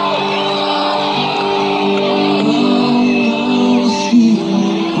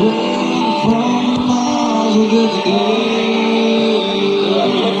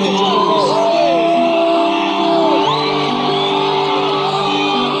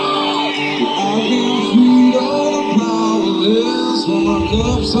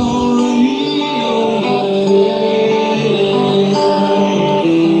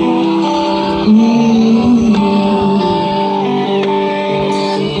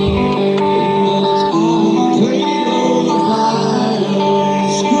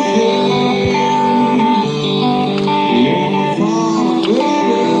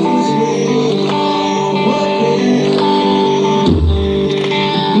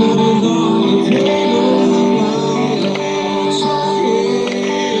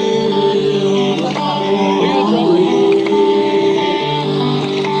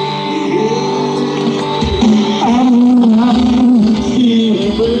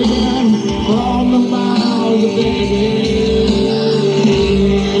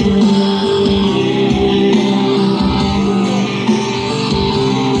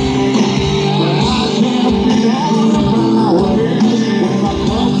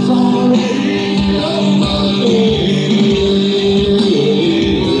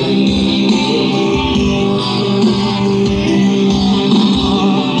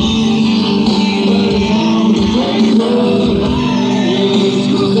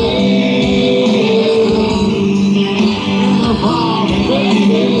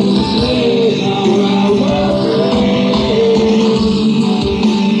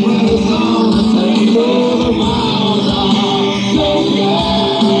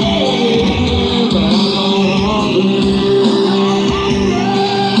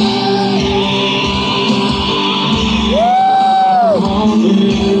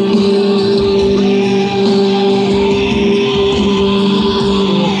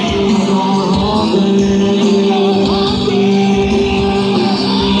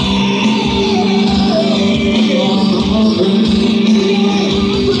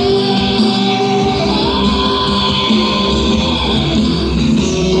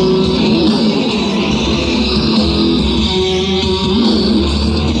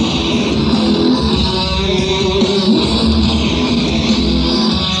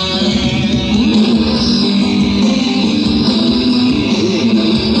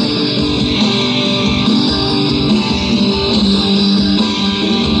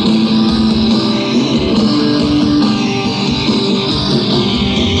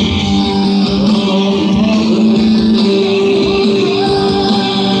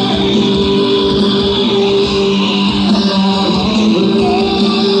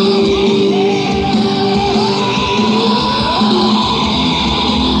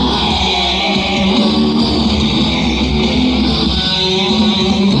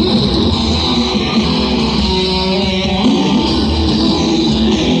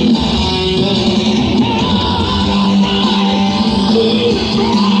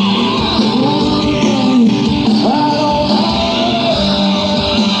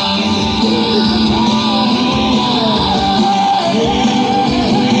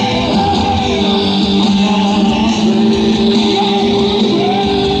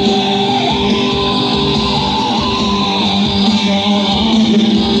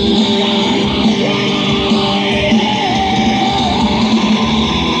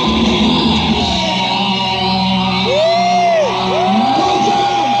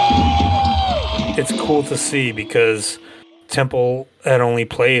 it's cool to see because Temple had only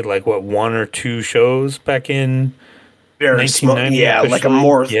played like what 1 or 2 shows back in Very small, 1990. yeah, like a officially.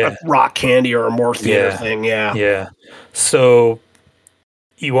 more Yeah. a rock candy or a more theater Yeah. thing, yeah. Yeah. So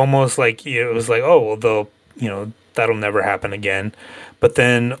you almost like it was like, oh well, that'll never happen again. But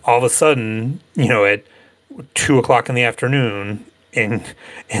then all of a sudden, at 2:00 in the afternoon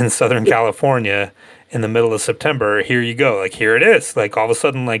in Southern California in the middle of September, here you go. Like here it is. Like all of a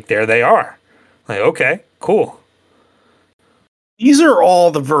sudden, like there they are. Like okay, cool. These are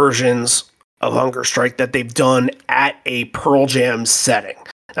all the versions of Hunger Strike that they've done at a Pearl Jam setting.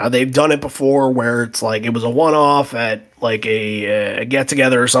 Now they've done it before where it's like it was a one-off at like a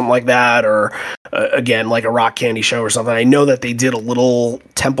get-together or something like that, or again like a Rock Candy show or something. I know that they did a little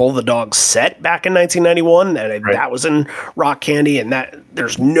Temple of the Dog set back in 1991, and Right. that was in Rock Candy, and that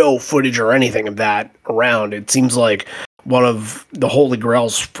there's no footage or anything of that around. It seems like one of the holy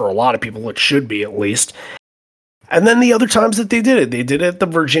grails for a lot of people. It should be, at least. And then the other times that they did it at the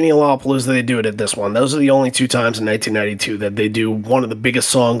Virginia Lollapalooza, they do it at this one. Those are the only 2 times in 1992 that they do one of the biggest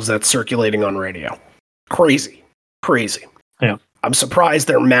songs that's circulating on radio. Crazy. Yeah. I'm surprised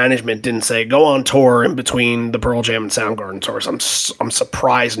their management didn't say, go on tour in between the Pearl Jam and Soundgarden tours. I'm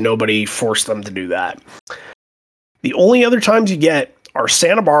surprised nobody forced them to do that. The only other times you get are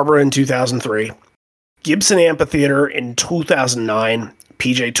Santa Barbara in 2003, Gibson Amphitheater in 2009,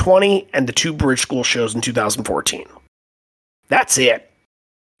 PJ20, and the 2 Bridge School shows in 2014. That's it.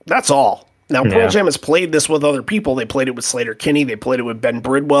 That's all. Now, Pearl Yeah. Jam has played this with other people. They played it with Slater Kinney. They played it with Ben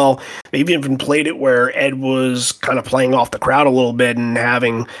Bridwell. They've even played it where Ed was kind of playing off the crowd a little bit and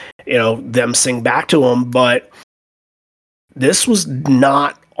having, them sing back to him. But this was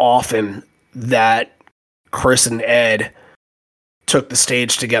not often that Chris and Ed took the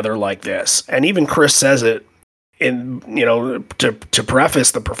stage together like this. And even Chris says it to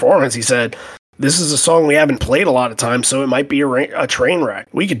preface the performance. He said, this is a song we haven't played a lot of times, so it might be a train wreck.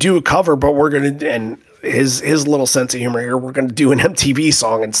 We could do a cover, but we're going to, and his little sense of humor here, we're going to do an MTV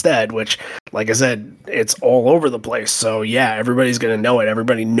song instead, which, like I said, it's all over the place. So yeah, everybody's going to know it.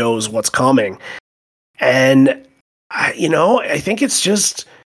 Everybody knows what's coming. And, I think it's just,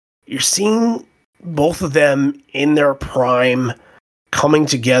 you're seeing both of them in their prime coming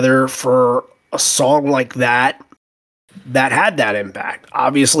together for a song like that had that impact.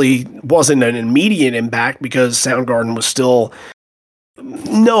 Obviously wasn't an immediate impact because Soundgarden was still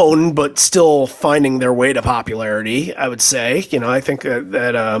known, but still finding their way to popularity, I would say. I think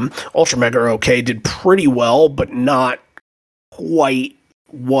that Ultra Mega OK did pretty well, but not quite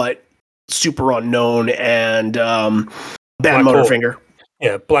what Super Unknown and Bad Black Motorfinger.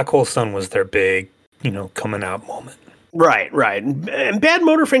 Yeah, Black Hole Sun was their big, coming out moment. Right. And Bad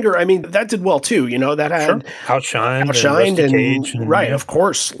Motorfinger, I mean, that did well too. That had Outshined and Cage right, of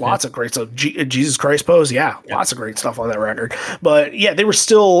course, lots of great stuff. Jesus Christ Pose, lots of great stuff on that record. But yeah, they were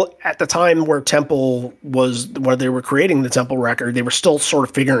still at the time where they were creating the Temple record, they were still sort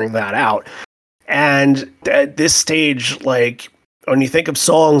of figuring that out. And at this stage, like when you think of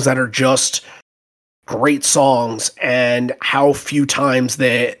songs that are just great songs and how few times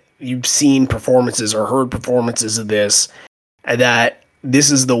that you've seen performances or heard performances of this, and that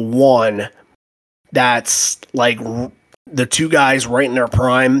this is the one that's like the 2 guys right in their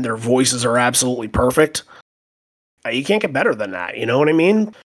prime, their voices are absolutely perfect. You can't get better than that. You know what I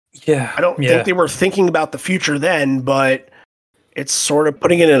mean? Yeah. I don't think they were thinking about the future then, but it's sort of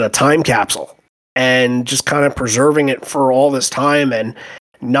putting it in a time capsule and just kind of preserving it for all this time and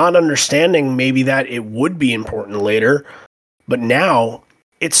not understanding maybe that it would be important later, but now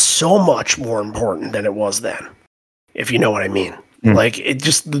it's so much more important than it was then, if you know what I mean. Like, it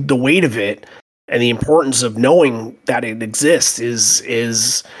just, the weight of it and the importance of knowing that it exists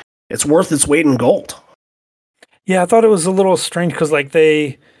is it's worth its weight in gold. Yeah, I thought it was a little strange because like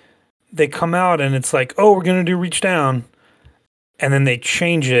they come out and it's like, oh, we're gonna do Reach Down, and then they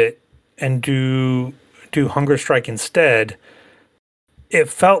change it and do Hunger Strike instead. It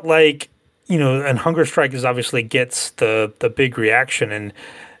felt like, and Hunger Strike is obviously gets the big reaction, and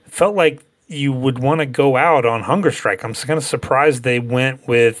it felt like you would want to go out on Hunger Strike. I'm kind of surprised they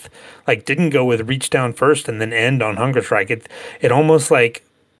didn't go with Reach Down first and then end on Hunger Strike. It almost like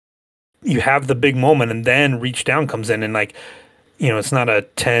you have the big moment and then Reach Down comes in, and like, it's not a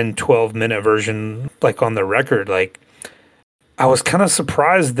 10, 12 minute version like on the record. Like, I was kind of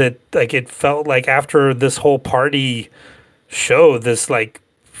surprised that like it felt like after this whole party show, this like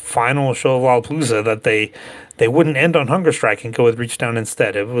final show of Lollapalooza, that they wouldn't end on Hunger Strike and go with Reach Down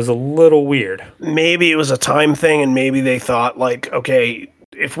instead. It was a little weird. Maybe it was a time thing, and maybe they thought like, okay,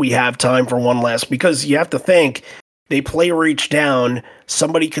 if we have time for one last, because you have to think they play Reach Down,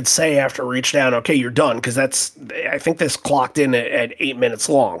 somebody could say after Reach Down, okay, you're done, because I think this clocked in at 8 minutes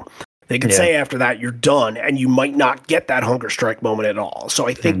long. They could say after that, you're done, and you might not get that hunger strike moment at all. So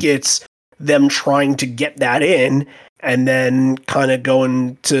I think it's them trying to get that in, and then kind of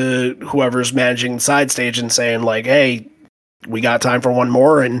going to whoever's managing the side stage and saying, like, hey, we got time for one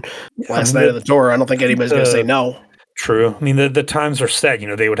more, and last night of the tour, I don't think anybody's going to say no. True. I mean, the times are set.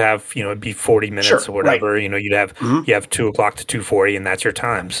 They would have, it'd be 40 minutes or whatever. Right. You'd have you have 2 o'clock to 2:40, and that's your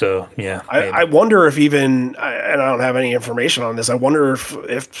time. So yeah, I wonder if even, and I don't have any information on this, I wonder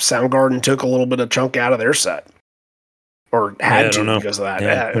if Soundgarden took a little bit of chunk out of their set, or had to because of that.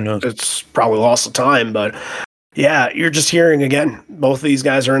 Yeah, who knows? It's probably lost the time, but yeah, you're just hearing again. Both of these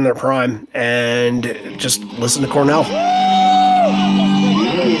guys are in their prime, and just listen to Cornell.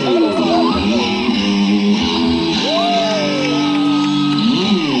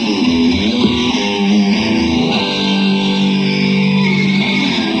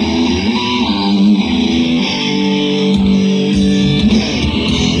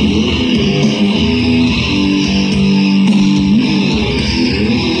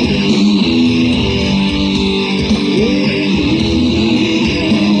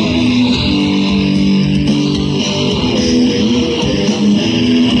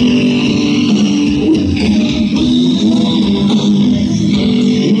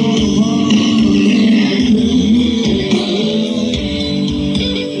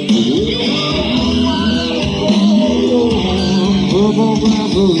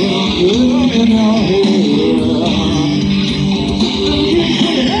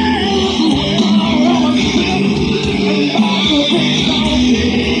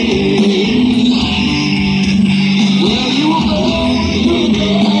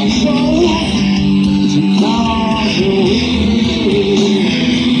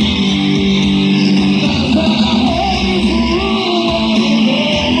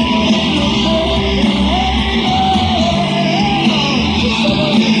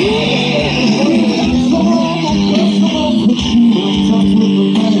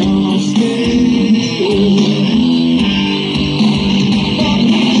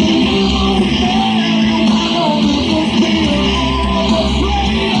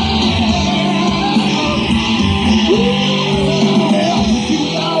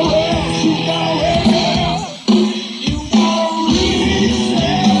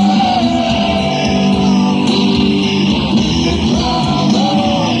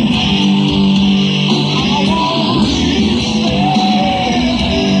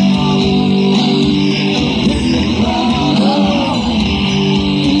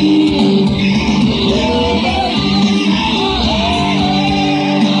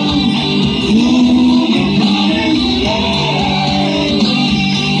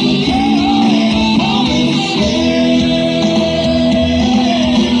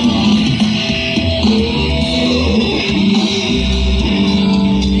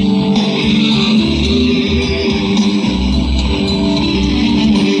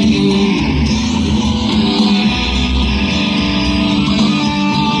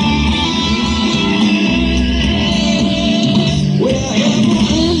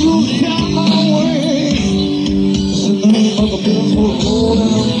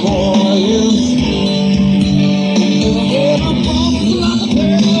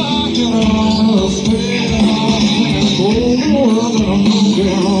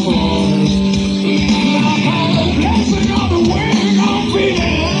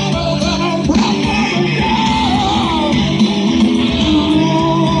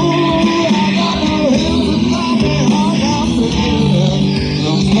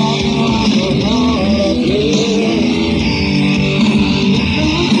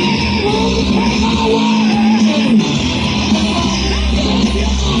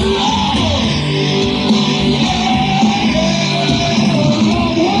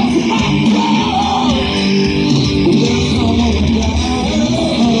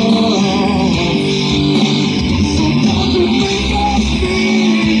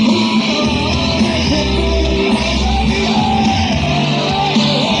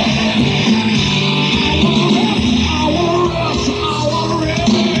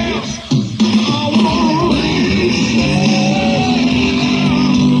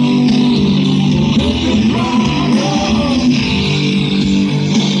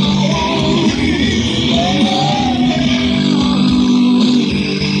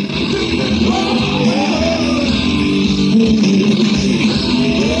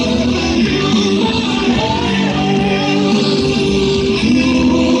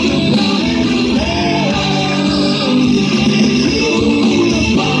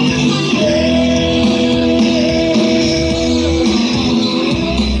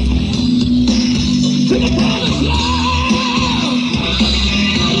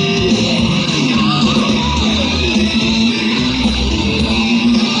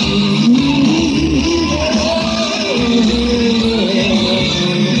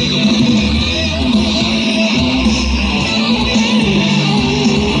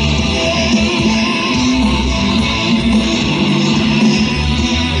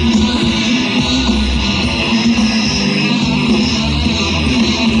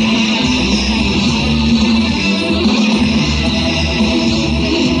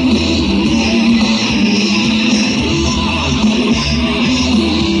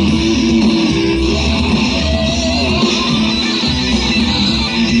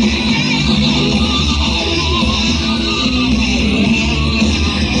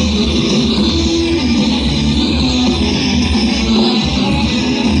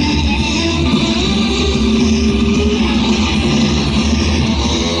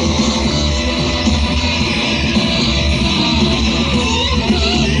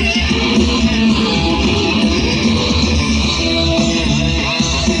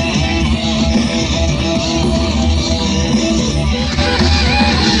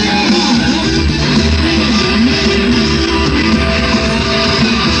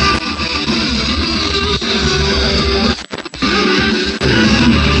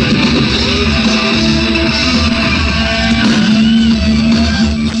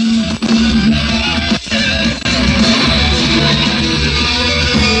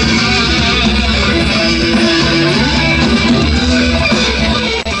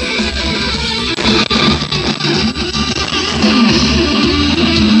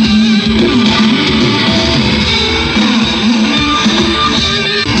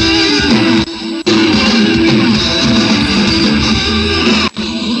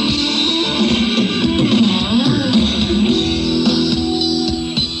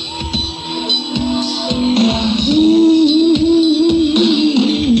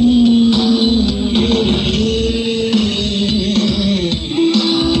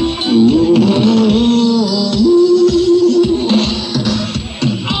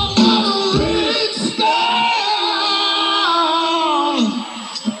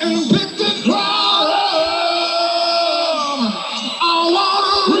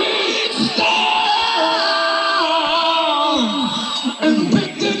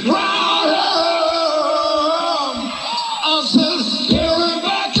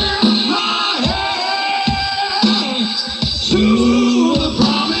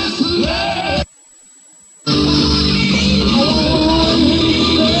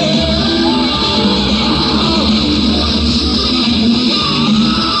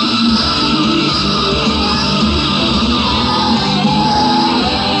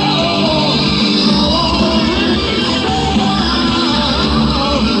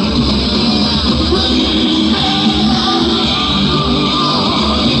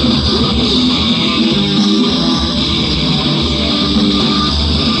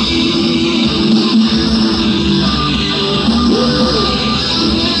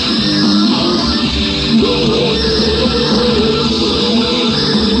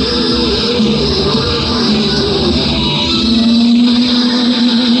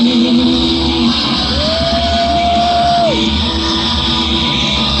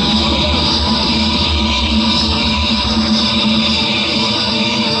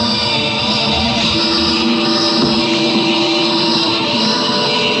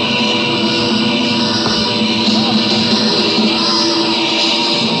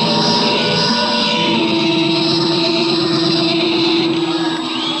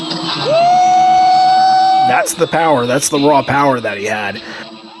 That's the power. That's the raw power that he had.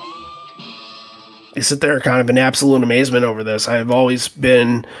 You sit there kind of in absolute amazement over this. I've always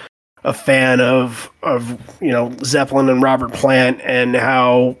been a fan of Zeppelin and Robert Plant, and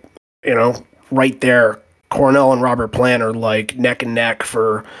how, right there, Cornell and Robert Plant are like neck and neck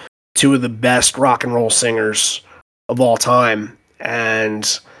for two of the best rock and roll singers of all time.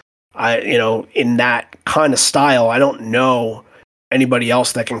 And in that kind of style, I don't know anybody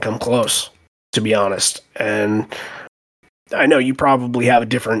else that can come close, to be honest. And I know you probably have a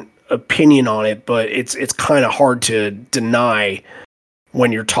different opinion on it, but it's kind of hard to deny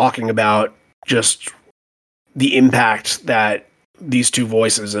when you're talking about just the impact that these two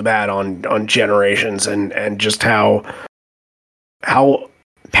voices have had on generations, and just how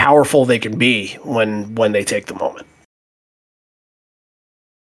powerful they can be when they take the moment.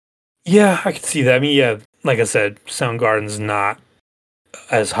 Yeah, I can see that. I mean, yeah, like I said, Soundgarden's not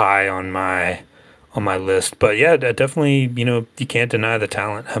as high on my list, but yeah, definitely, you can't deny the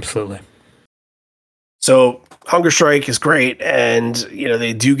talent. Absolutely. So Hunger Strike is great, and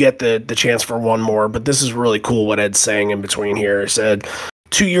they do get the chance for one more, but this is really cool what Ed's saying in between here. He said,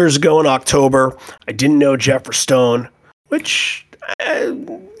 2 years ago in October, I didn't know Jeff or Stone, which, I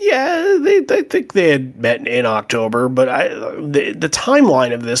think they had met in October, but the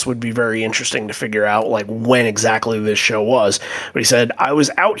timeline of this would be very interesting to figure out, like, when exactly this show was. But he said, I was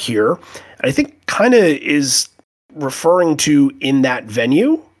out here, I think kind of is referring to in that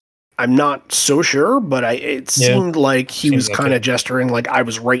venue. I'm not so sure, but it seemed like he was kind of gesturing like I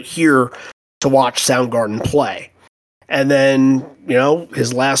was right here to watch Soundgarden play. And then,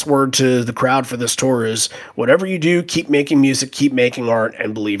 his last word to the crowd for this tour is, whatever you do, keep making music, keep making art,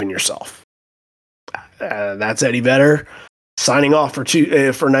 and believe in yourself. That's Eddie Vedder signing off for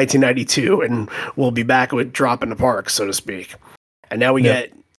 1992, and we'll be back with Drop in the Park, so to speak. And now we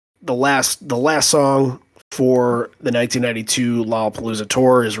get the last song for the 1992 Lollapalooza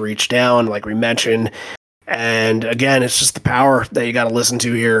tour is Reach Down, like we mentioned. And again, it's just the power that you got to listen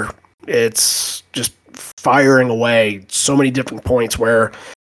to here. It's just firing away so many different points where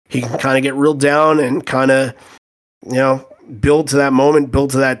he can kind of get real down and kind of, build to that moment, build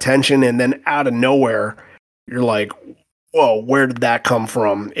to that tension. And then out of nowhere, you're like, whoa, where did that come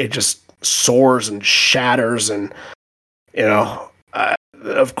from? It just soars and shatters. And,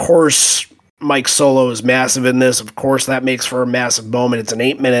 of course, Mike's solo is massive in this. Of course, that makes for a massive moment. It's an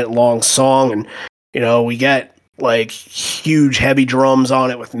 8-minute long song, and we get like huge heavy drums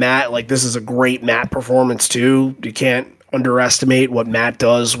on it with Matt. Like, this is a great Matt performance too. You can't underestimate what Matt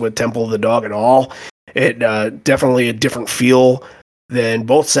does with Temple of the Dog at all. It definitely a different feel than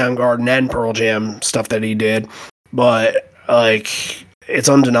both Soundgarden and Pearl Jam stuff that he did, but like, it's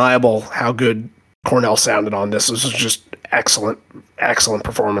undeniable how good Cornell sounded on this. This was just excellent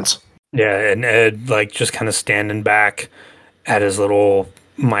performance. Yeah, and Ed, like, just kind of standing back at his little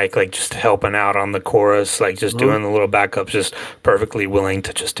mic, like, just helping out on the chorus, like, just doing the little backups, just perfectly willing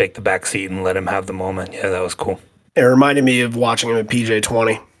to just take the back seat and let him have the moment. Yeah, that was cool. It reminded me of watching him at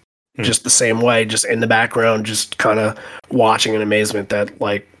PJ20, just the same way, just in the background, just kind of watching in amazement that,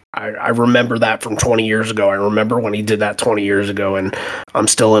 like, I remember that from 20 years ago. I remember when he did that 20 years ago, and I'm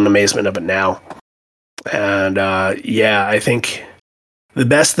still in amazement of it now. And, I think the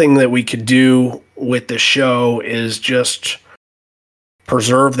best thing that we could do with the show is just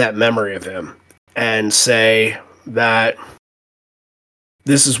preserve that memory of him and say that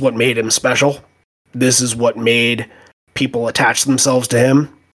this is what made him special. This is what made people attach themselves to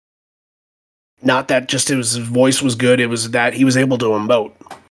him. Not that just his voice was good, it was that he was able to emote.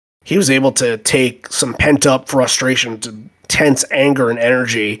 He was able to take some pent-up frustration, to tense anger and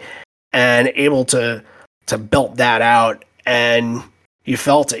energy, and able to belt that out, and you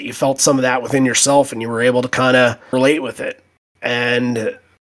felt it. You felt some of that within yourself, and you were able to kind of relate with it. And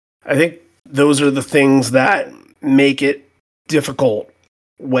I think those are the things that make it difficult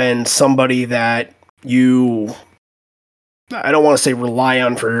when somebody that you, I don't want to say rely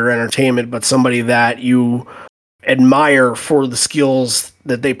on for your entertainment, but somebody that you admire for the skills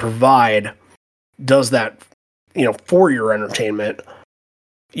that they provide does that, for your entertainment.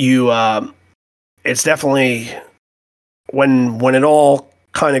 It's definitely, when it all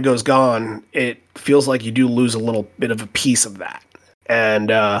kind of goes gone, it feels like you do lose a little bit of a piece of that.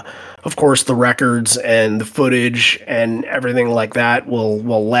 And of course, the records and the footage and everything like that will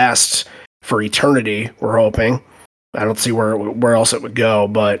last for eternity, we're hoping. I don't see where else it would go,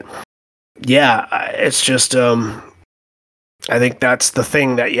 but yeah, it's just I think that's the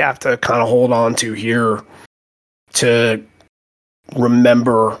thing that you have to kind of hold on to here, to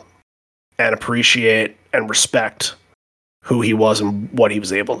remember and appreciate and respect who he was and what he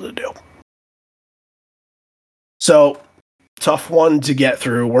was able to do. So, tough one to get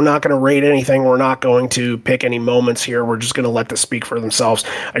through. We're not going to rate anything. We're not going to pick any moments here. We're just going to let this speak for themselves.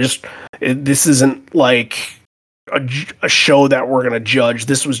 This isn't like a show that we're going to judge.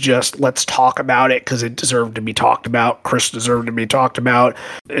 This was just, let's talk about it because it deserved to be talked about. Chris deserved to be talked about.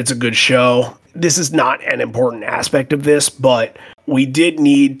 It's a good show. This is not an important aspect of this, but we did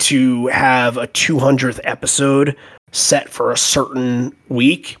need to have a 200th episode set for a certain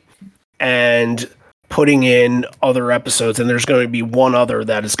week and putting in other episodes. And there's going to be one other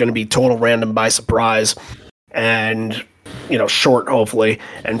that is going to be total random by surprise and, short, hopefully,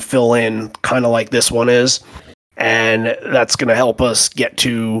 and fill in kind of like this one is. And that's going to help us get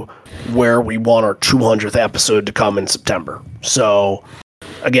to where we want our 200th episode to come in September. So,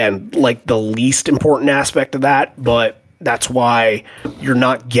 again, like the least important aspect of that, but that's why you're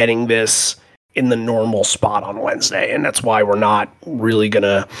not getting this in the normal spot on Wednesday. And that's why we're not really going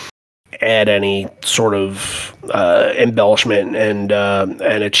to add any sort of embellishment and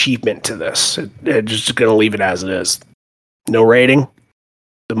achievement to this. It's just going to leave it as it is. No rating.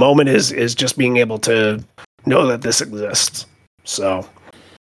 The moment is just being able to know that this exists. So,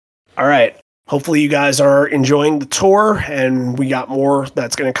 all right. Hopefully you guys are enjoying the tour, and we got more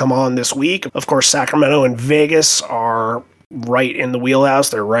that's going to come on this week. Of course, Sacramento and Vegas are right in the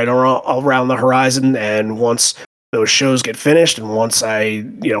wheelhouse. They're right around the horizon, and once those shows get finished, and once I,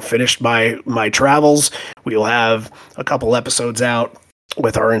 finished my travels, we will have a couple episodes out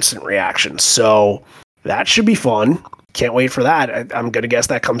with our instant reactions. So that should be fun. Can't wait for that. I'm going to guess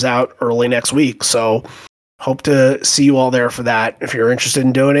that comes out early next week. So hope to see you all there for that. If you're interested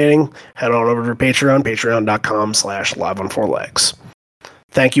in donating, head on over to Patreon, patreon.com/liveon4legs.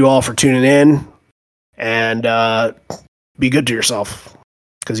 Thank you all for tuning in, and be good to yourself,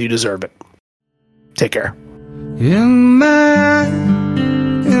 because you deserve it. Take care.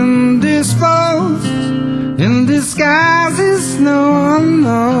 Indisposed, in disguises no one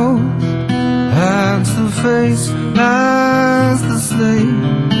knows, hides the face, lies the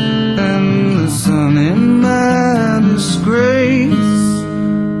slave, and the sun in my disgrace.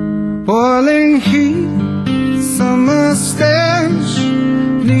 Boiling heat, summer stench,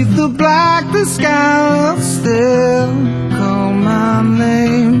 neath the black the sky still. Call my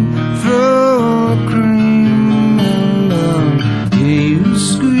name, throw a cream, and hear you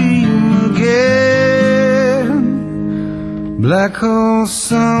scream again. Black hole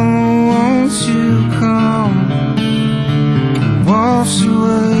sun, won't you come, wash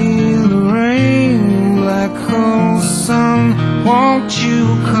away the rain. Black hole sun, won't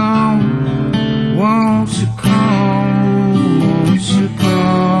you come, won't you come, won't you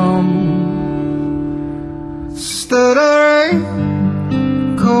come. Stuttering,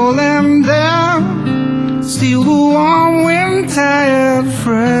 cold and damp, steal the warm wind, tired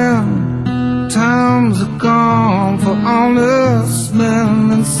friend. Times are gone for honest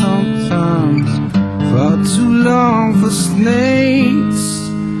men, and sometimes far too long for snakes.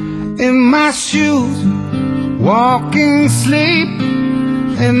 In my shoes, walking sleep,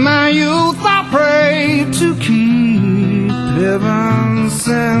 in my youth I pray to keep heaven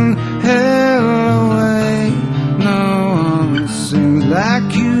send hello